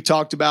Rattler, what we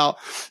talked about.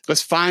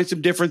 Let's find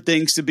some different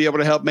things to be able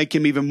to help make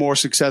him even more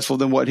successful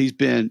than what he's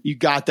been. You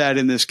got that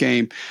in this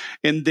game.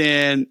 And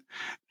then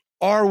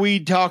are we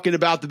talking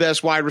about the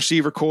best wide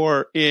receiver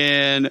core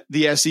in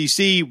the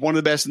SEC, one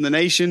of the best in the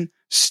nation?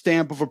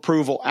 Stamp of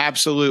approval.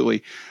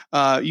 Absolutely.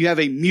 You have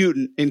a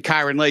mutant in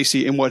Kyron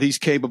Lacy and what he's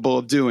capable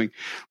of doing.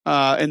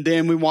 And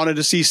then we wanted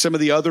to see some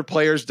of the other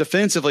players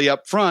defensively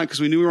up front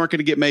because we knew we weren't going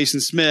to get Mason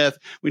Smith.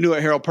 We knew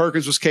what Harold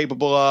Perkins was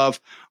capable of.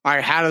 All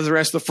right, how does the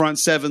rest of the front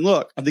seven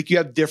look? I think you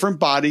have different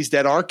bodies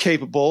that are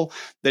capable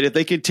that if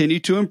they continue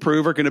to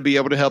improve are going to be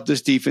able to help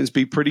this defense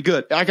be pretty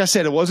good. Like I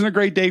said, it wasn't a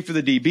great day for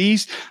the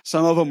DBs.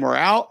 Some of them were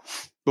out.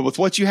 But with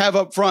what you have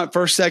up front,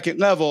 first, second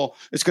level,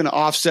 it's going to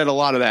offset a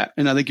lot of that.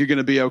 And I think you're going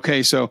to be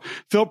okay. So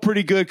feel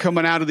pretty good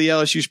coming out of the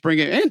LSU spring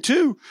game. And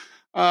two,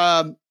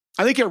 I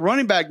think at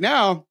running back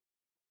now,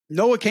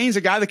 Noah Cain's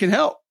a guy that can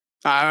help.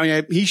 I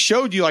mean, he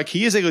showed you like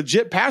he is a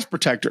legit pass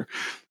protector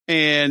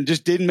and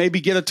just didn't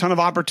maybe get a ton of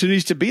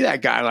opportunities to be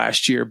that guy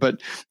last year.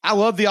 But I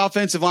love the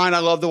offensive line. I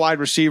love the wide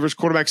receivers.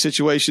 Quarterback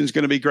situation is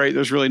going to be great.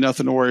 There's really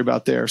nothing to worry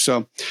about there.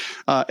 So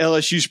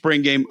LSU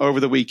spring game over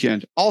the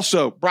weekend.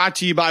 Also brought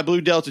to you by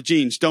Blue Delta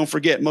Jeans. Don't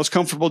forget, most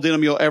comfortable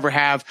denim you'll ever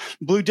have.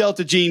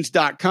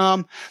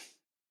 BlueDeltaJeans.com.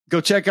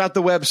 Go check out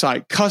the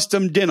website.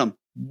 Custom denim.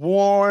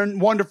 Worn,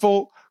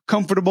 wonderful,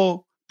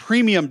 comfortable,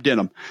 premium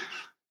denim.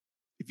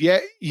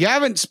 If you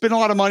haven't spent a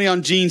lot of money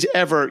on jeans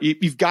ever,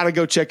 you've got to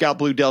go check out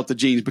Blue Delta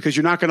Jeans because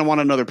you're not going to want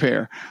another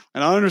pair.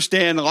 And I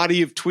understand a lot of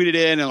you have tweeted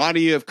in, and a lot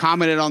of you have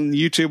commented on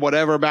YouTube,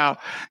 whatever, about,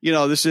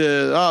 this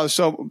is,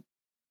 so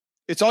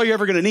it's all you're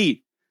ever going to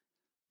need.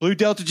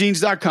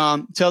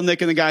 BlueDeltaJeans.com. Tell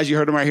Nick and the guys you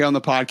heard them right here on the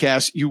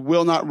podcast. You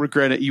will not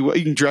regret it. You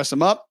can dress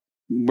them up,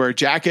 wear a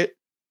jacket,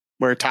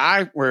 wear a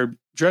tie, wear a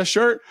dress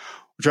shirt,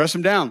 dress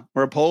them down,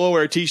 wear a polo,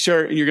 wear a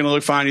t-shirt, and you're going to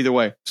look fine either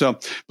way. So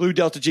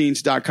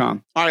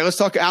BlueDeltaJeans.com. All right, let's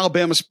talk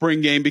Alabama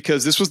spring game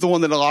because this was the one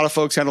that a lot of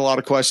folks had a lot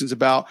of questions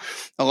about.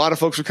 A lot of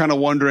folks were kind of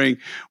wondering,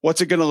 what's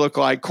it going to look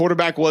like?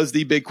 Quarterback was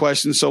the big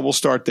question, so we'll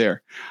start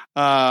there.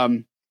 I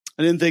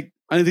didn't think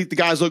the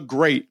guys looked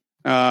great.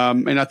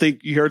 And I think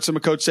you heard some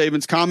of Coach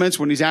Saban's comments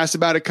when he's asked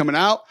about it coming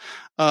out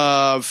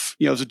of,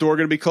 is the door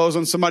going to be closed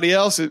on somebody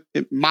else?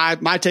 My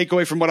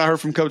takeaway from what I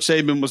heard from Coach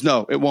Saban was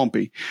no, it won't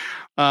be.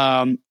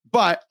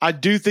 But I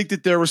do think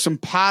that there were some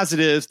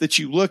positives that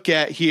you look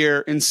at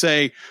here and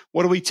say,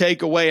 what do we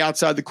take away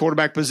outside the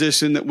quarterback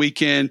position that we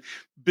can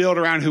build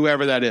around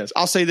whoever that is?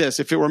 I'll say this.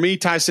 If it were me,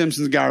 Ty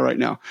Simpson's the guy right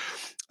now.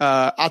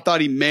 I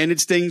thought he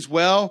managed things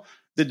well.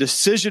 The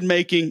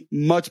decision-making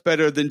much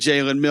better than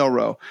Jalen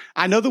Milroe.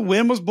 I know the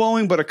wind was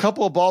blowing, but a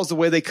couple of balls, the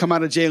way they come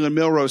out of Jalen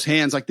Milroe's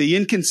hands, like the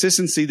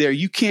inconsistency there,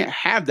 you can't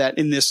have that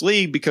in this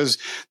league because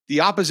the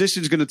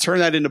opposition is going to turn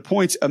that into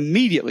points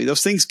immediately.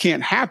 Those things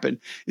can't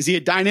happen. Is he a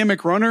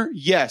dynamic runner?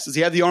 Yes. Does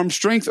he have the arm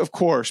strength? Of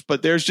course.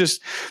 But there's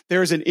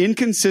an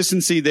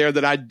inconsistency there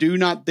that I do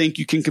not think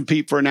you can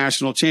compete for a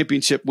national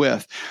championship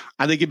with.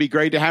 I think it'd be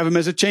great to have him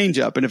as a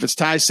changeup. And if it's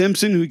Ty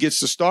Simpson who gets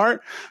to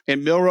start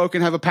and Milroe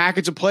can have a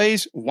package of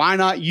plays, why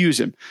not use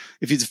him?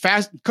 If he's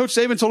Coach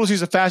Saban told us he's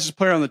the fastest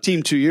player on the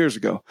team 2 years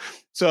ago.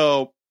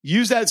 So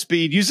use that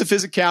speed, use the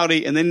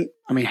physicality, and then,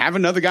 have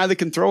another guy that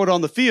can throw it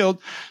on the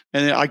field.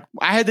 And then,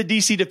 I had the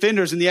DC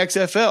Defenders in the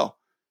XFL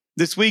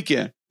this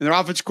weekend, and their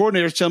offensive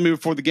coordinators telling me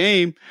before the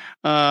game,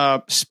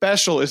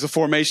 special is the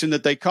formation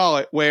that they call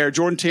it, where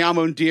Jordan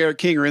Tiamo and De'Ara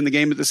King are in the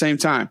game at the same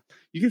time.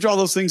 You can draw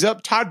those things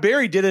up. Todd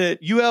Berry did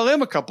it at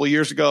ULM a couple of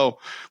years ago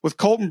with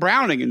Colton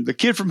Browning and the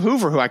kid from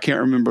Hoover, who I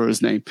can't remember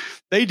his name.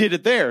 They did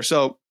it there.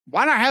 So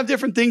why not have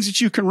different things that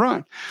you can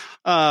run?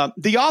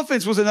 The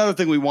offense was another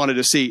thing we wanted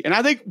to see. And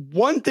I think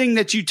one thing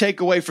that you take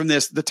away from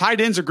this, the tight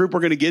ends, a group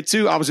we're going to get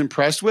to, I was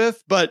impressed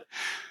with, but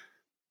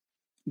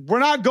we're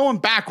not going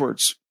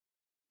backwards.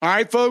 All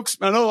right, folks.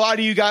 I know a lot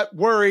of you got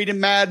worried and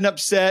mad and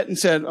upset and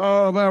said,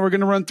 oh, man, we're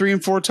going to run 3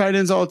 and 4 tight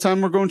ends all the time.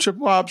 We're going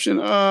triple option,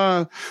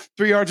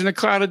 3 yards in a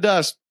cloud of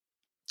dust.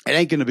 It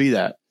ain't going to be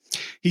that.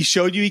 He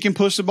showed you he can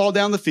push the ball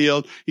down the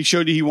field. He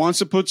showed you he wants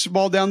to push the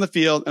ball down the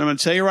field. And I'm going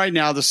to tell you right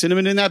now, the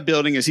sentiment in that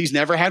building is he's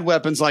never had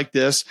weapons like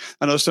this.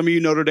 I know some of you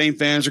Notre Dame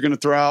fans are going to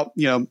throw out,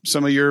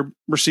 some of your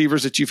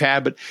receivers that you've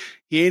had, but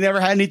he ain't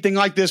never had anything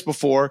like this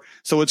before.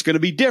 So it's going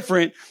to be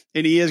different.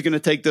 And he is going to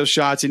take those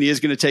shots and he is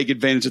going to take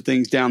advantage of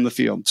things down the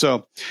field.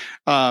 So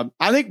I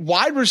think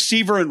wide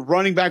receiver and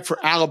running back for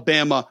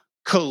Alabama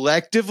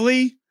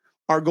collectively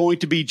are going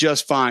to be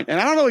just fine. And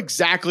I don't know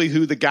exactly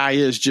who the guy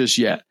is just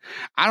yet.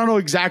 I don't know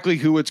exactly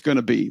who it's going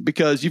to be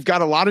because you've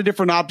got a lot of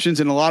different options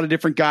and a lot of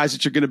different guys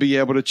that you're going to be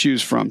able to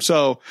choose from.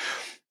 So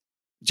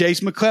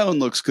Jace McClellan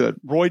looks good.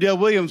 Roydell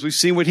Williams, we've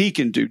seen what he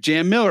can do.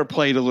 Jam Miller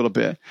played a little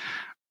bit.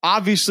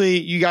 Obviously,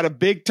 you got a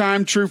big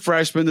time true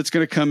freshman that's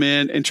going to come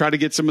in and try to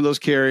get some of those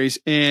carries.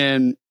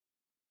 And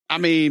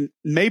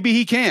maybe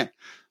he can.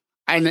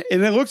 And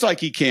it looks like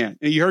he can.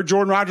 And you heard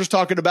Jordan Rodgers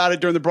talking about it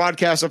during the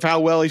broadcast of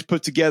how well he's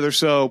put together.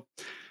 So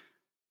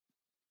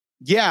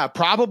Yeah,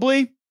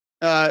 probably.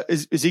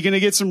 Is he going to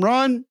get some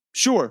run?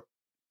 Sure.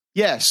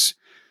 Yes.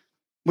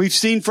 We've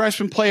seen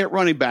freshmen play at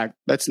running back.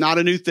 That's not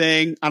a new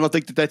thing. I don't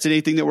think that that's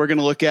anything that we're going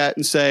to look at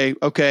and say,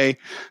 okay,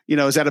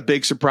 is that a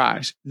big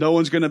surprise? No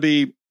one's going to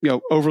be,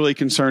 overly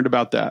concerned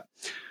about that.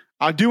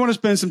 I do want to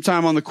spend some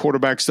time on the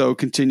quarterbacks, though,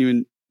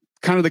 continuing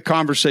kind of the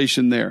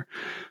conversation there.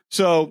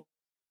 So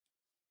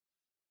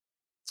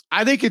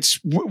I think it's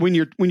when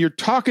you're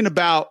talking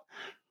about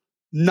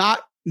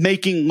not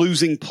making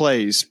losing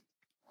plays,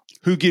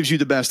 who gives you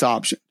the best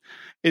option?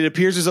 It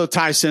appears as though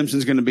Ty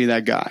Simpson's going to be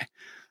that guy.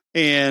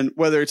 And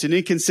whether it's an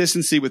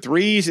inconsistency with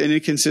reads, an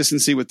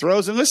inconsistency with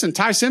throws. And listen,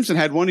 Ty Simpson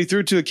had one he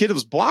threw to a kid that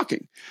was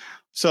blocking.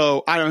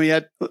 So,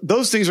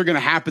 those things are going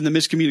to happen, the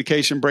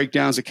miscommunication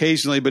breakdowns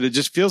occasionally, but it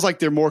just feels like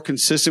they're more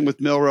consistent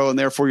with Milroe, and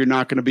therefore you're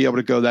not going to be able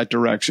to go that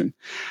direction.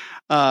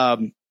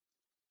 I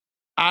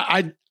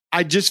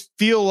just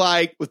feel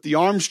like with the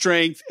arm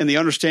strength and the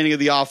understanding of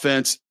the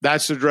offense,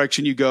 that's the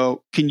direction you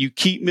go. Can you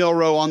keep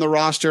Milroe on the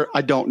roster?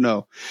 I don't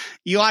know.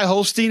 Eli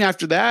Holstein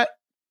after that,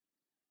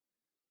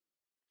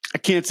 I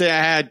can't say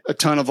I had a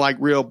ton of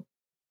real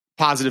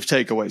positive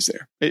takeaways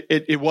there.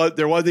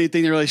 There wasn't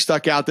anything that really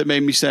stuck out that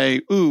made me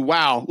say, "Ooh,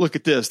 wow, look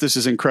at this. This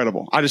is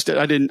incredible." I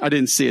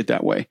didn't see it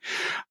that way.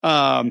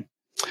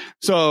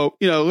 So,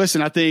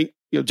 listen, I think,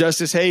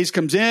 Justice Hayes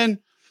comes in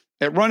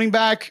at running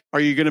back. Are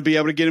you going to be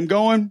able to get him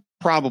going?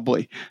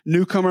 Probably.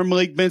 Newcomer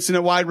Malik Benson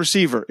at wide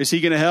receiver. Is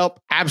he going to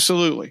help?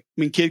 Absolutely.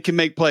 Kid can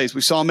make plays.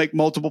 We saw him make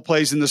multiple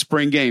plays in the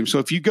spring game. So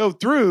if you go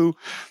through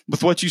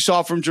with what you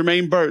saw from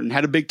Jermaine Burton,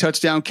 had a big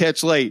touchdown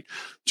catch late,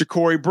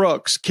 Ja'Cory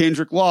Brooks,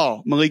 Kendrick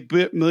Law, Malik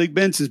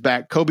Benson's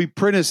back, Kobe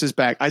Prentice is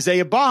back,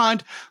 Isaiah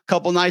Bond,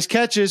 couple nice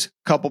catches,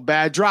 couple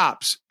bad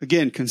drops.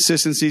 Again,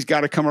 consistency's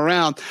got to come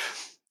around.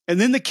 And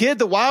then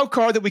the wild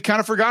card that we kind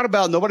of forgot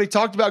about, nobody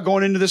talked about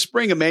going into the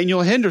spring,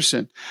 Emmanuel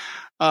Henderson.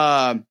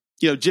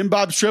 Jim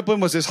Bob Striplin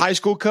was his high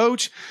school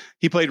coach.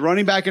 He played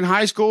running back in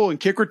high school and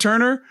kick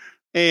returner,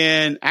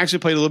 and actually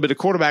played a little bit of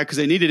quarterback because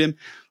they needed him.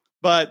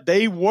 But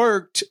they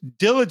worked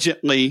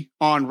diligently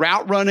on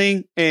route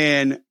running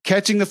and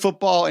catching the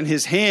football in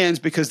his hands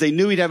because they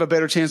knew he'd have a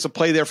better chance to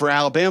play there for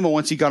Alabama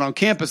once he got on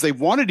campus. They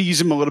wanted to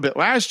use him a little bit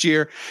last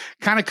year,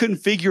 kind of couldn't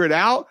figure it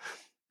out.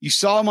 You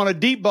saw him on a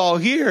deep ball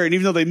here, and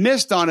even though they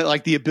missed on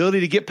it, the ability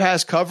to get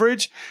past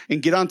coverage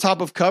and get on top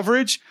of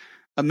coverage,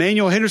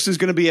 Emmanuel Henderson is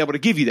going to be able to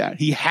give you that.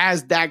 He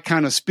has that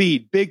kind of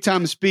speed, big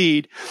time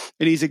speed.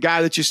 And he's a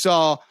guy that you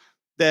saw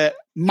that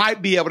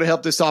might be able to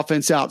help this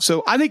offense out.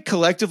 So I think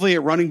collectively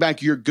at running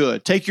back, you're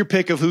good. Take your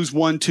pick of who's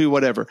 1, 2,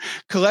 whatever.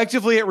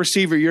 Collectively at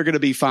receiver, you're going to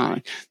be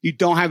fine. You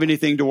don't have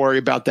anything to worry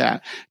about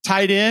that.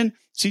 Tight end,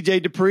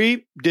 CJ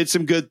Dupree did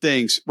some good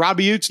things.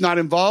 Robbie Ute's not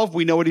involved.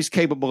 We know what he's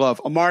capable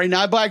of. Amari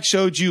Niblack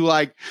showed you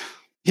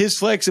his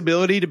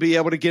flexibility to be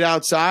able to get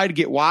outside,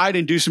 get wide,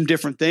 and do some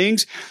different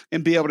things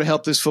and be able to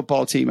help this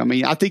football team.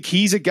 I think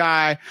he's a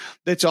guy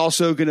that's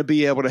also going to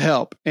be able to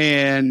help.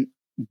 And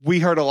we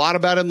heard a lot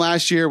about him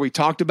last year. We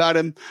talked about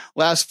him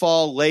last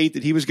fall late,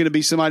 that he was going to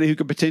be somebody who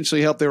could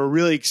potentially help. They were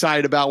really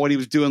excited about what he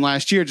was doing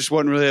last year. Just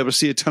wasn't really able to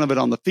see a ton of it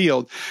on the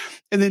field.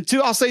 And then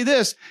two, I'll say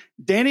this,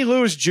 Danny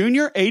Lewis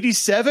Jr.,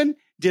 87,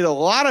 did a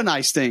lot of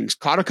nice things,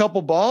 caught a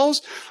couple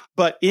balls,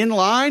 but in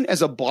line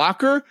as a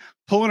blocker,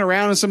 pulling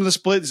around in some of the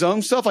split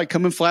zone stuff,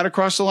 coming flat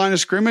across the line of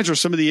scrimmage or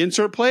some of the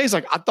insert plays.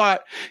 I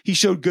thought he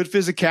showed good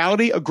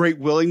physicality, a great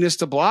willingness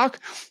to block.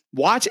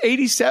 Watch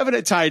 87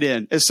 at tight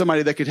end as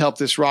somebody that could help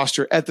this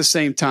roster at the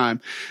same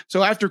time.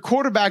 So after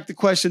quarterback, the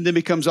question then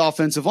becomes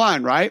offensive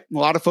line, right? A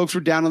lot of folks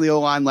were down on the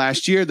O-line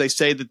last year. They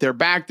say that they're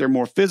back. They're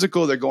more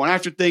physical. They're going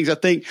after things. I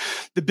think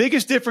the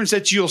biggest difference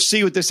that you'll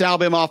see with this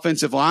Alabama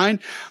offensive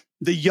line,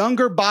 the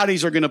younger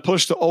bodies are going to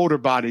push the older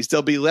bodies.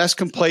 There'll be less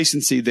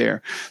complacency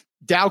there.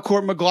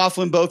 Dalcourt,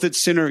 McLaughlin, both at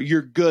center,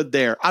 you're good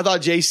there. I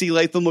thought J.C.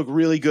 Latham looked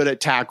really good at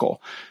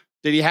tackle.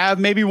 Did he have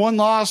maybe one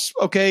loss?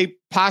 Okay,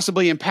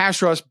 possibly in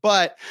pass rush,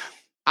 but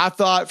I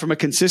thought from a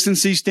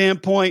consistency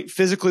standpoint,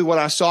 physically what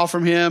I saw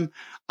from him,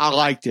 I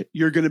liked it.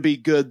 You're going to be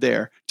good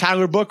there.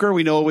 Tyler Booker,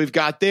 we know what we've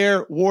got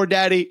there. War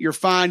Daddy, you're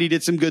fine. He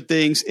did some good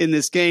things in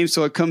this game,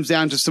 so it comes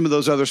down to some of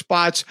those other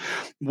spots.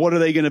 What are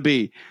they going to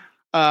be?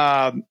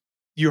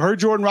 You heard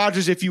Jordan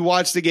Rodgers, if you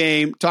watched the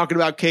game, talking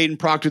about Caden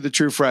Proctor, the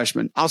true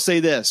freshman. I'll say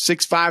this,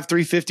 6'5",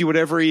 350,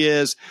 whatever he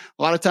is.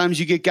 A lot of times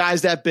you get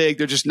guys that big,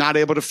 they're just not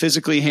able to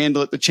physically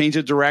handle it, the change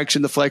of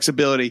direction, the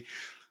flexibility.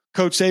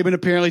 Coach Saban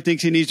apparently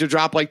thinks he needs to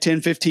drop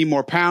 10, 15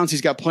 more pounds. He's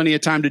got plenty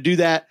of time to do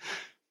that.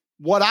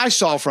 What I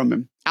saw from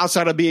him,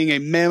 outside of being a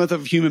mammoth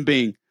of a human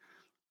being,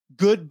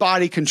 good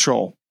body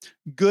control,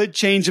 good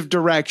change of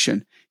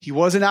direction. He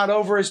wasn't out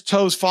over his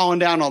toes falling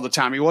down all the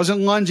time. He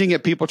wasn't lunging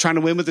at people trying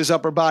to win with his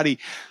upper body.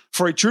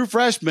 For a true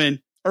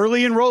freshman,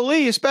 early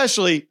enrollee,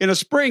 especially in a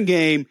spring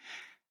game,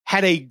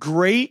 had a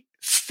great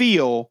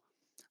feel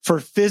for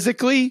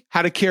physically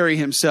how to carry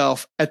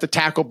himself at the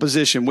tackle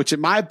position, which in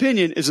my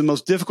opinion is the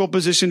most difficult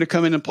position to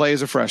come in and play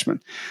as a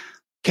freshman.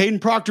 Caden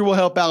Proctor will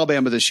help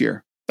Alabama this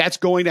year. That's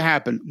going to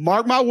happen.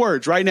 Mark my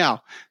words right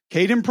now.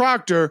 Caden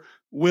Proctor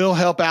will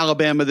help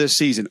Alabama this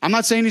season. I'm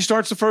not saying he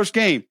starts the first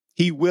game.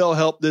 He will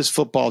help this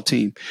football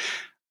team.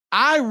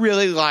 I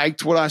really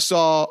liked what I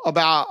saw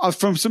about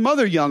from some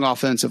other young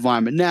offensive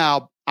linemen.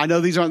 Now, I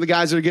know these aren't the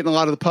guys that are getting a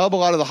lot of the pub, a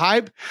lot of the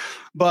hype,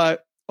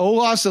 but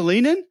Ola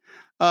Salinen,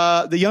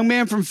 the young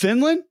man from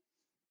Finland,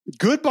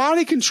 good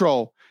body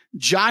control,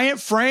 giant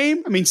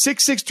frame. I mean,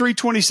 6'6",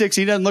 326.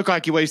 He doesn't look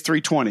like he weighs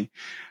 320.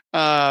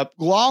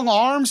 Long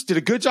arms, did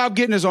a good job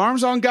getting his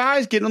arms on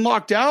guys, getting them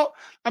locked out.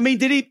 I mean,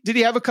 did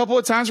he have a couple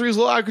of times where he was a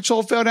little out of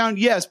control, fell down?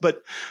 Yes,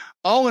 but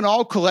all in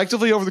all,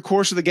 collectively over the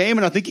course of the game,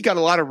 and I think he got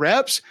a lot of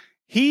reps,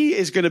 he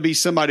is going to be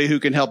somebody who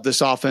can help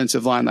this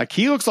offensive line. Like,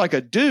 he looks like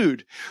a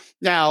dude.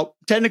 Now,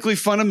 technically,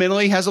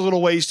 fundamentally, has a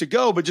little ways to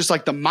go, but just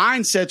like the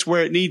mindset's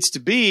where it needs to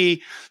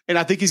be. And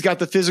I think he's got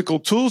the physical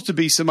tools to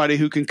be somebody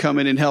who can come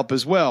in and help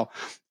as well.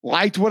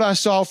 Liked what I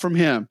saw from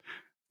him.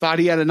 Thought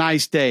he had a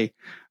nice day.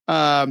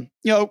 A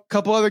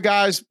couple other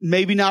guys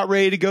maybe not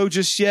ready to go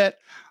just yet.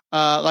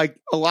 Like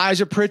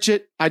Elijah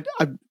Pritchett.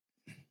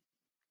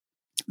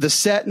 The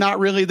set not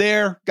really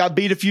there. Got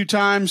beat a few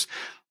times.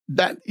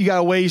 That you got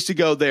a ways to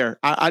go there.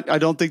 I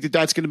don't think that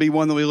that's going to be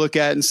one that we look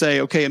at and say,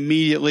 okay,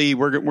 immediately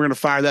we're going to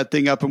fire that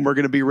thing up and we're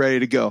going to be ready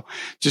to go.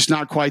 Just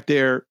not quite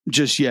there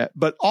just yet.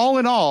 But all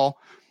in all,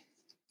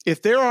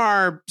 if there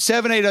are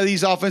 7, 8 of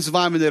these offensive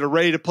linemen that are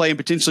ready to play and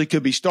potentially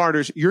could be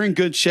starters, you're in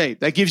good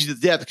shape. That gives you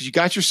the depth because you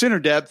got your center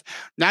depth.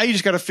 Now you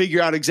just got to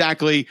figure out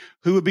exactly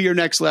who would be your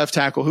next left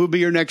tackle, who would be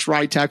your next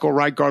right tackle,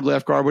 right guard,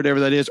 left guard,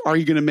 whatever that is. Are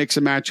you going to mix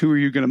and match? Who are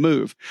you going to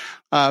move?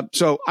 I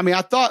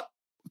thought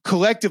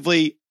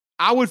collectively,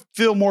 I would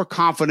feel more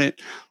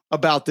confident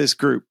about this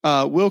group.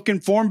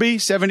 Wilkin Formby,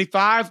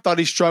 75, thought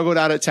he struggled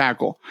out at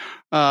tackle.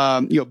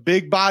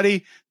 Big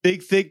body,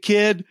 big, thick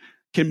kid,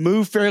 can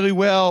move fairly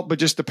well, but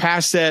just the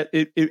pass set,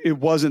 it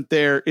wasn't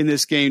there in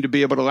this game to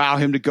be able to allow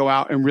him to go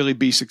out and really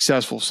be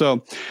successful.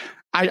 So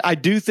I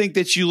do think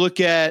that you look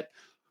at,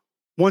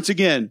 once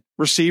again,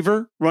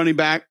 receiver, running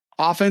back,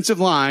 offensive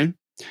line,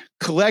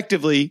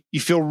 collectively, you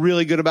feel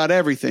really good about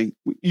everything.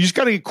 You just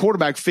got to get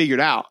quarterback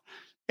figured out.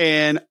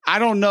 And I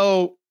don't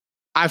know,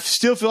 I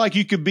still feel like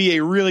you could be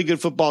a really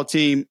good football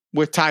team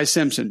with Ty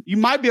Simpson. You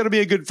might be able to be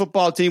a good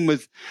football team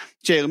with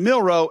Jalen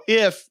Milroe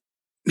if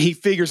he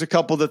figures a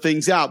couple of the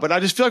things out. But I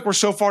just feel like we're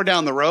so far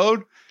down the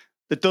road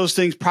that those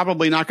things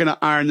probably not going to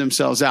iron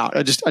themselves out.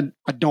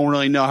 I don't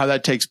really know how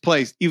that takes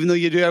place, even though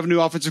you do have a new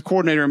offensive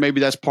coordinator, and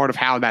maybe that's part of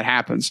how that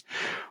happens.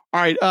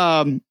 All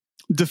right.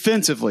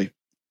 Defensively,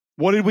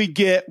 what did we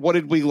get? What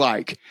did we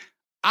like?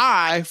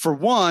 I, for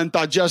one,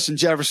 thought Justin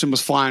Jefferson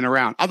was flying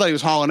around. I thought he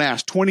was hauling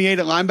ass. 28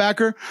 at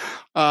linebacker.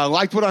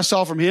 Liked what I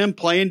saw from him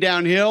playing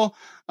downhill.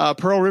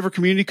 Pearl River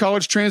Community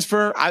College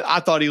transfer.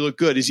 I thought he looked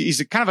good. He's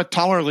a kind of a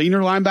taller,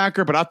 leaner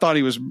linebacker, but I thought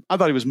he was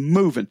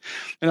moving,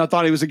 and I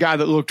thought he was a guy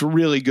that looked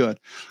really good.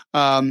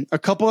 A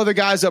couple other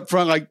guys up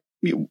front, like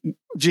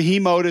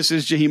Jaheim Otis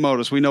is Jaheim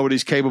Otis. We know what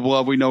he's capable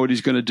of. We know what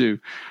he's going to do.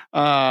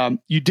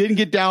 You didn't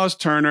get Dallas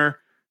Turner.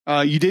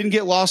 You didn't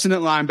get Lawson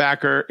at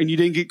linebacker, and you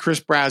didn't get Chris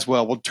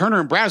Braswell. Well, Turner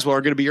and Braswell are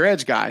going to be your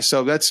edge guys.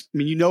 So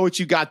you know what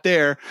you got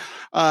there.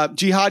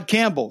 Jihad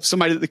Campbell,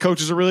 somebody that the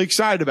coaches are really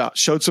excited about,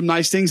 showed some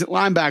nice things at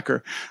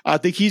linebacker. I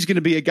think he's going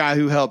to be a guy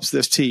who helps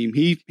this team.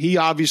 He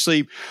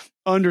obviously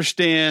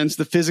understands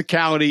the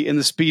physicality and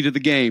the speed of the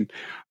game.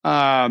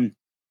 I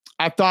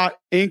thought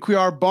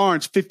Anquiar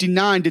Barnes,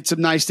 59, did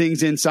some nice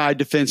things inside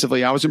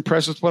defensively. I was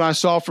impressed with what I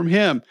saw from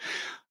him.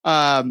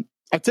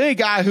 I'll tell you a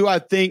guy who I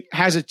think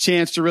has a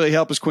chance to really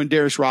help is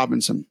Quindarius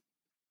Robinson.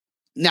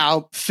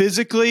 Now,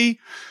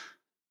 physically,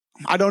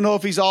 I don't know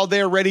if he's all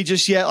there ready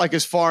just yet, like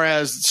as far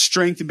as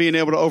strength and being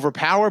able to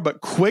overpower, but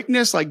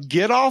quickness, like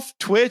get off,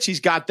 twitch,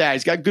 he's got that.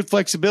 He's got good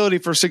flexibility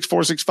for 6'4",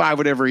 6'5",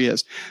 whatever he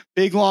is.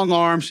 Big, long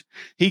arms.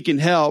 He can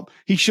help.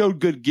 He showed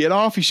good get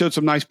off. He showed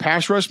some nice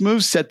pass rush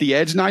moves, set the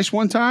edge nice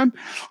one time.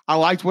 I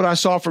liked what I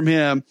saw from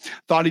him.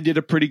 Thought he did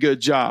a pretty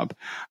good job.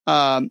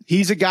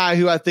 He's a guy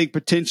who I think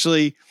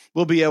potentially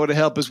will be able to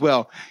help as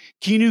well.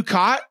 Keanu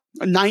Cott,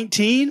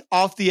 19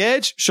 off the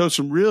edge, showed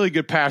some really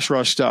good pass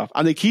rush stuff.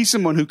 I think he's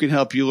someone who can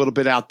help you a little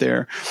bit out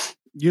there.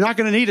 You're not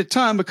going to need a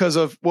ton because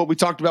of what we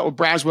talked about with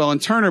Braswell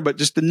and Turner, but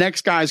just the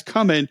next guys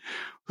coming,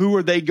 who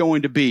are they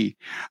going to be?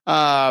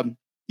 I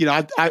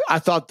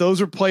thought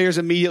those were players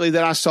immediately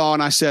that I saw,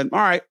 and I said, all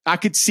right, I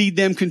could see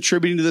them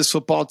contributing to this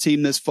football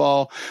team this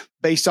fall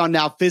based on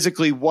now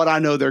physically what I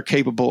know they're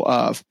capable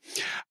of.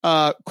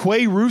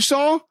 Quay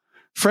Russaw,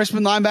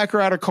 freshman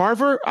linebacker out of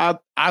Carver.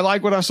 I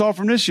like what I saw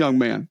from this young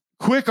man.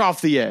 Quick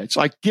off the edge,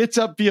 like gets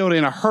upfield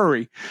in a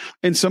hurry,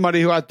 and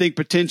somebody who I think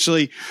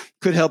potentially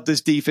could help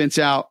this defense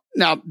out.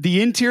 Now,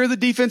 the interior of the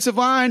defensive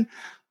line,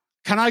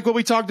 kind of like what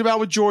we talked about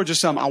with Georgia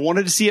some. I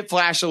wanted to see it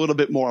flash a little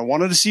bit more. I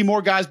wanted to see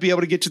more guys be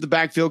able to get to the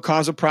backfield,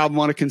 cause a problem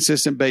on a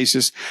consistent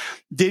basis.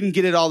 Didn't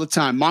get it all the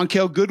time.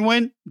 Monkel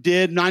Goodwin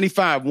did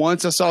 95.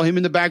 Once I saw him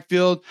in the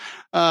backfield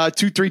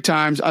 2-3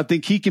 times. I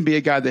think he can be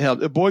a guy that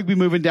helped. Boygby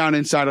moving down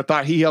inside, I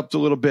thought he helped a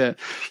little bit.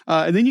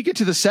 And then you get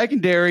to the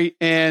secondary,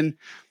 and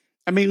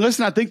I mean,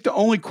 listen, I think the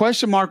only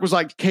question mark was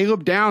like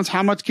Caleb Downs.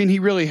 How much can he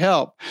really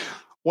help?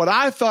 What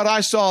I thought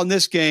I saw in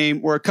this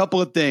game were a couple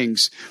of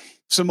things.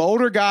 some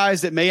older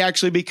guys that may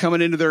actually be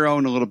coming into their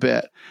own a little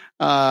bit.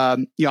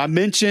 I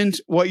mentioned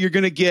what you're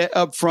going to get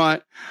up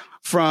front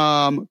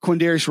from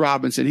Quindarius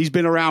Robinson. He's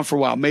been around for a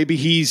while. Maybe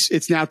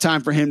it's now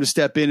time for him to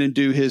step in and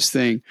do his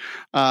thing.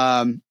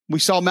 We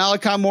saw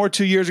Malachi Moore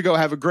 2 years ago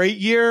have a great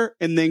year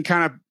and then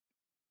kind of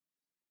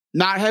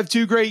not have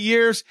 2 great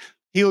years.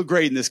 He looked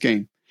great in this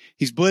game.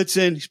 He's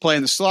blitzing. He's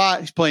playing the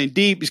slot. He's playing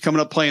deep. He's coming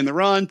up playing the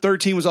run.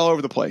 13 was all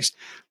over the place.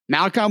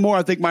 Malachi Moore,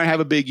 I think, might have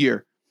a big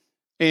year.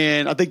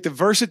 And I think the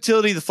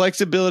versatility, the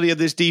flexibility of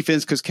this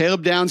defense, because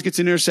Caleb Downs gets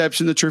an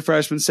interception, the true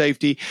freshman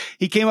safety.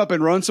 He came up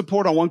and run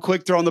support on one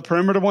quick throw on the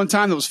perimeter one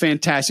time. That was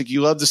fantastic. You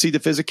love to see the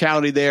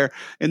physicality there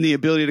and the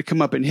ability to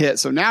come up and hit.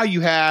 So now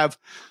you have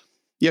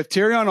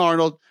Terrion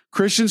Arnold,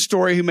 Christian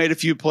Story, who made a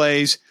few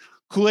plays,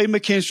 Kool-Aid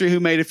McKinstry, who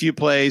made a few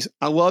plays.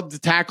 I love the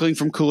tackling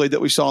from Kool-Aid that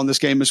we saw in this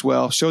game as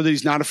well. Show that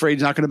he's not afraid.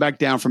 He's not going to back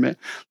down from it.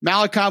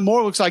 Malachi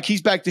Moore looks like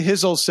he's back to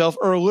his old self.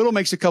 Earl Little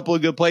makes a couple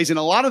of good plays. And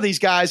a lot of these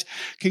guys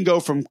can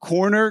go from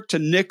corner to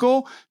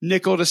nickel,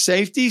 nickel to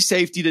safety,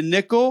 safety to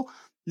nickel,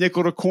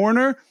 nickel to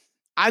corner.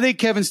 I think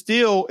Kevin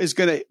Steele is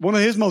one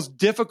of his most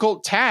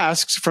difficult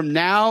tasks from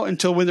now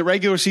until when the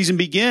regular season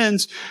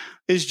begins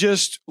is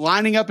just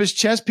lining up his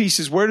chess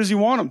pieces. Where does he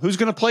want them? Who's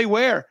going to play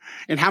where?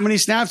 And how many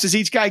snaps does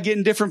each guy get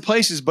in different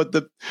places? But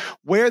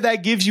where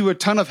that gives you a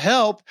ton of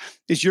help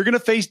is you're going to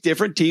face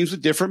different teams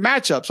with different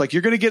matchups. Like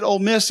you're going to get Ole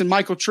Miss and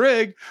Michael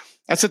Trigg.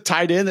 That's a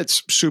tight end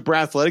that's super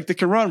athletic that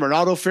can run.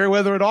 Ronaldo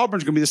Fairweather at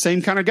Auburn's going to be the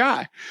same kind of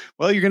guy.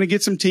 Well, you're going to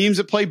get some teams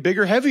that play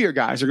bigger, heavier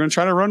guys. They're going to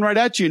try to run right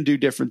at you and do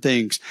different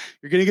things.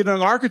 You're going to get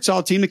an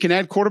Arkansas team that can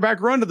add quarterback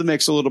run to the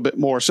mix a little bit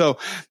more. So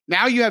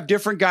now you have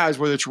different guys,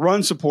 whether it's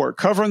run support,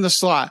 covering the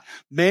slot,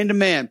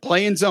 man-to-man,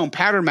 playing zone,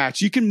 pattern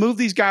match. You can move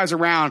these guys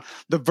around.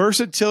 The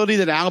versatility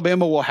that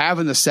Alabama will have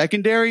in the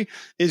secondary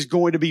is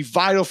going to be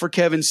vital for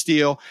Kevin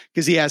Steele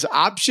because he has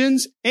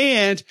options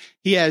and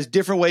he has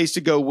different ways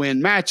to go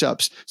win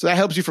matchups. So that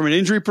helps you from an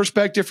injury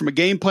perspective, from a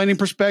game planning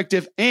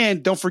perspective.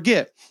 And don't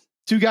forget,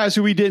 2 guys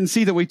who we didn't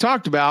see that we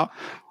talked about,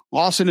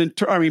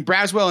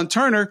 Braswell and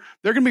Turner,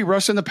 they're going to be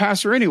rushing the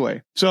passer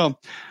anyway. So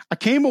I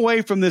came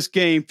away from this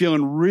game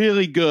feeling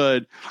really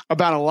good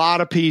about a lot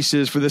of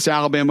pieces for this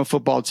Alabama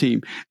football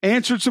team.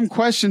 Answered some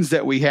questions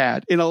that we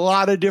had in a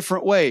lot of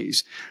different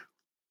ways.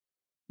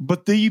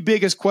 But the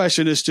biggest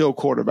question is still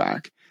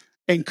quarterback.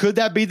 And could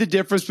that be the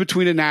difference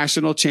between a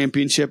national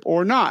championship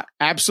or not?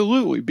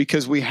 Absolutely,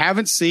 because we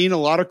haven't seen a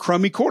lot of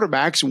crummy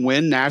quarterbacks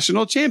win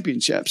national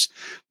championships.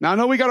 Now, I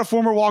know we got a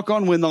former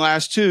walk-on win the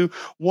last 2,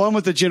 one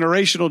with a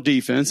generational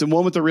defense and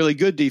one with a really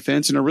good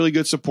defense and a really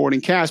good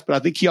supporting cast, but I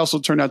think he also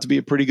turned out to be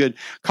a pretty good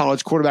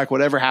college quarterback,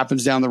 whatever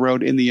happens down the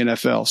road in the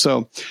NFL.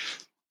 So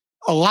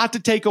a lot to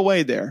take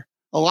away there,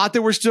 a lot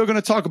that we're still going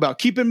to talk about.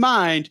 Keep in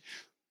mind,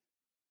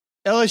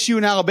 LSU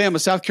and Alabama,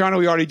 South Carolina,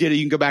 we already did it.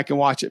 You can go back and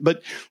watch it.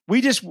 But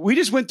we just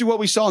went through what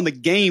we saw in the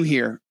game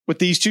here with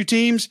these 2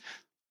 teams.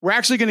 We're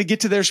actually going to get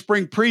to their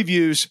spring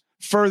previews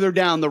further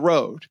down the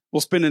road.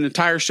 We'll spend an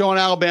entire show on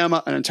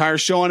Alabama, an entire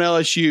show on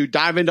LSU,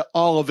 dive into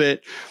all of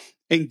it,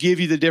 and give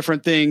you the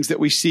different things that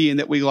we see and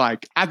that we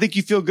like. I think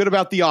you feel good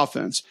about the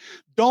offense.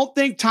 Don't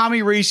think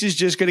Tommy Rees is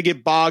just going to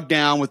get bogged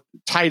down with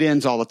tight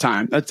ends all the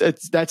time.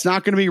 That's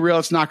not going to be real.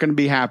 It's not going to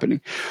be happening.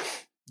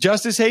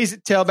 Justice Hayes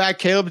at tailback,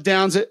 Caleb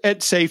Downs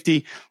at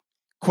safety.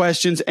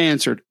 Questions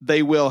answered.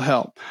 They will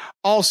help.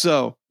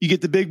 Also, you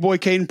get the big boy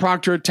Caden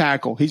Proctor at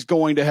tackle. He's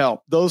going to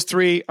help. Those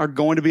 3 are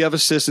going to be of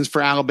assistance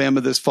for Alabama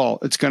this fall.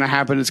 It's going to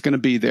happen. It's going to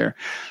be there.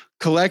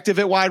 Collective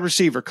at wide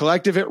receiver,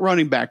 collective at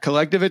running back,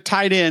 collective at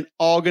tight end,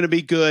 all going to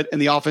be good,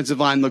 and the offensive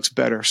line looks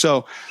better.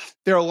 So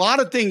there are a lot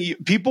of things.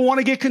 People want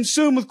to get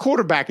consumed with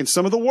quarterback and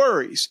some of the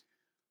worries.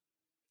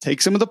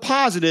 Take some of the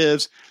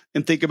positives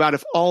and think about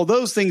if all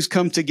those things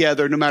come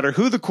together, no matter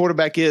who the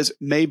quarterback is,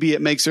 maybe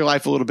it makes their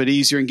life a little bit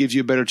easier and gives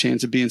you a better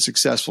chance of being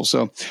successful.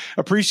 So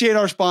appreciate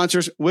our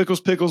sponsors,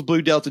 Wickles, Pickles,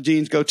 Blue Delta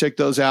Jeans. Go check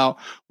those out.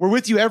 We're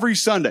with you every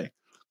Sunday.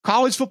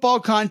 College football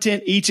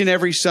content each and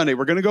every Sunday.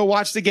 We're going to go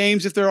watch the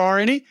games if there are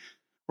any.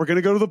 We're going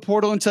to go to the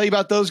portal and tell you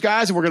about those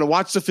guys, and we're going to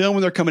watch the film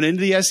when they're coming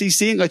into the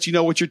SEC and let you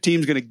know what your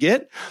team's going to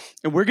get.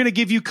 And we're going to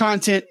give you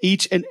content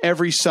each and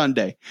every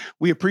Sunday.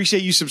 We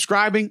appreciate you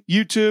subscribing,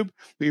 YouTube.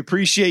 We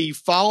appreciate you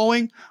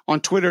following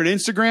on Twitter and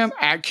Instagram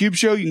at Cube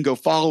Show. You can go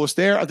follow us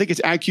there. I think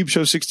it's at Cube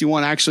Show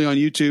 61 actually on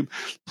YouTube.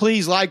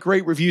 Please like,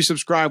 rate, review,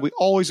 subscribe. We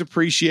always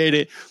appreciate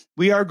it.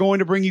 We are going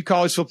to bring you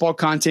college football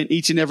content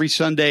each and every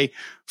Sunday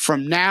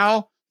from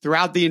now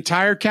throughout the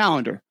entire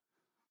calendar.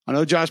 I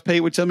know Josh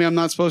Pate would tell me I'm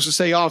not supposed to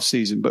say off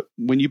season, but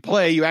when you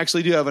play, you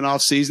actually do have an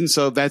off season.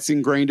 So that's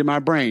ingrained in my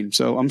brain.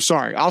 So I'm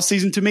sorry. Off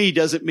season to me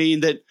doesn't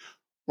mean that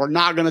we're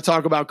not going to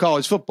talk about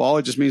college football.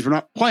 It just means we're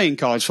not playing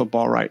college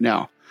football right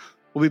now.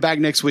 We'll be back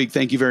next week.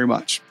 Thank you very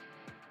much.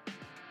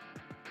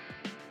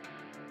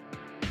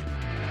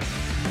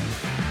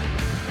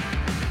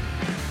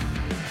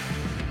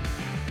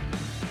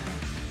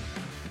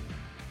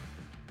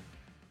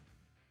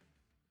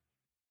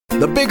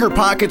 The Bigger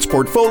Pockets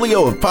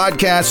portfolio of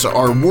podcasts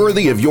are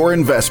worthy of your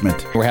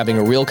investment. We're having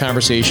a real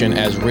conversation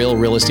as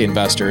real estate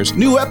investors.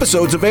 New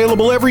episodes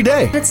available every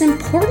day. It's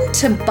important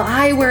to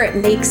buy where it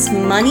makes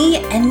money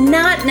and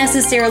not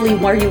necessarily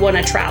where you want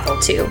to travel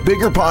to.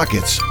 Bigger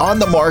Pockets, On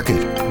the Market,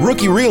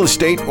 Rookie Real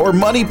Estate, or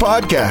Money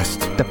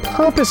Podcast. The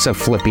purpose of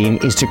flipping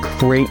is to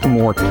create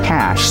more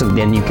cash so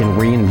then you can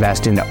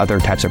reinvest into other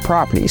types of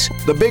properties.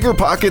 The Bigger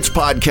Pockets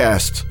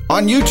Podcast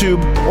on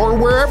YouTube or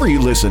wherever you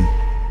listen.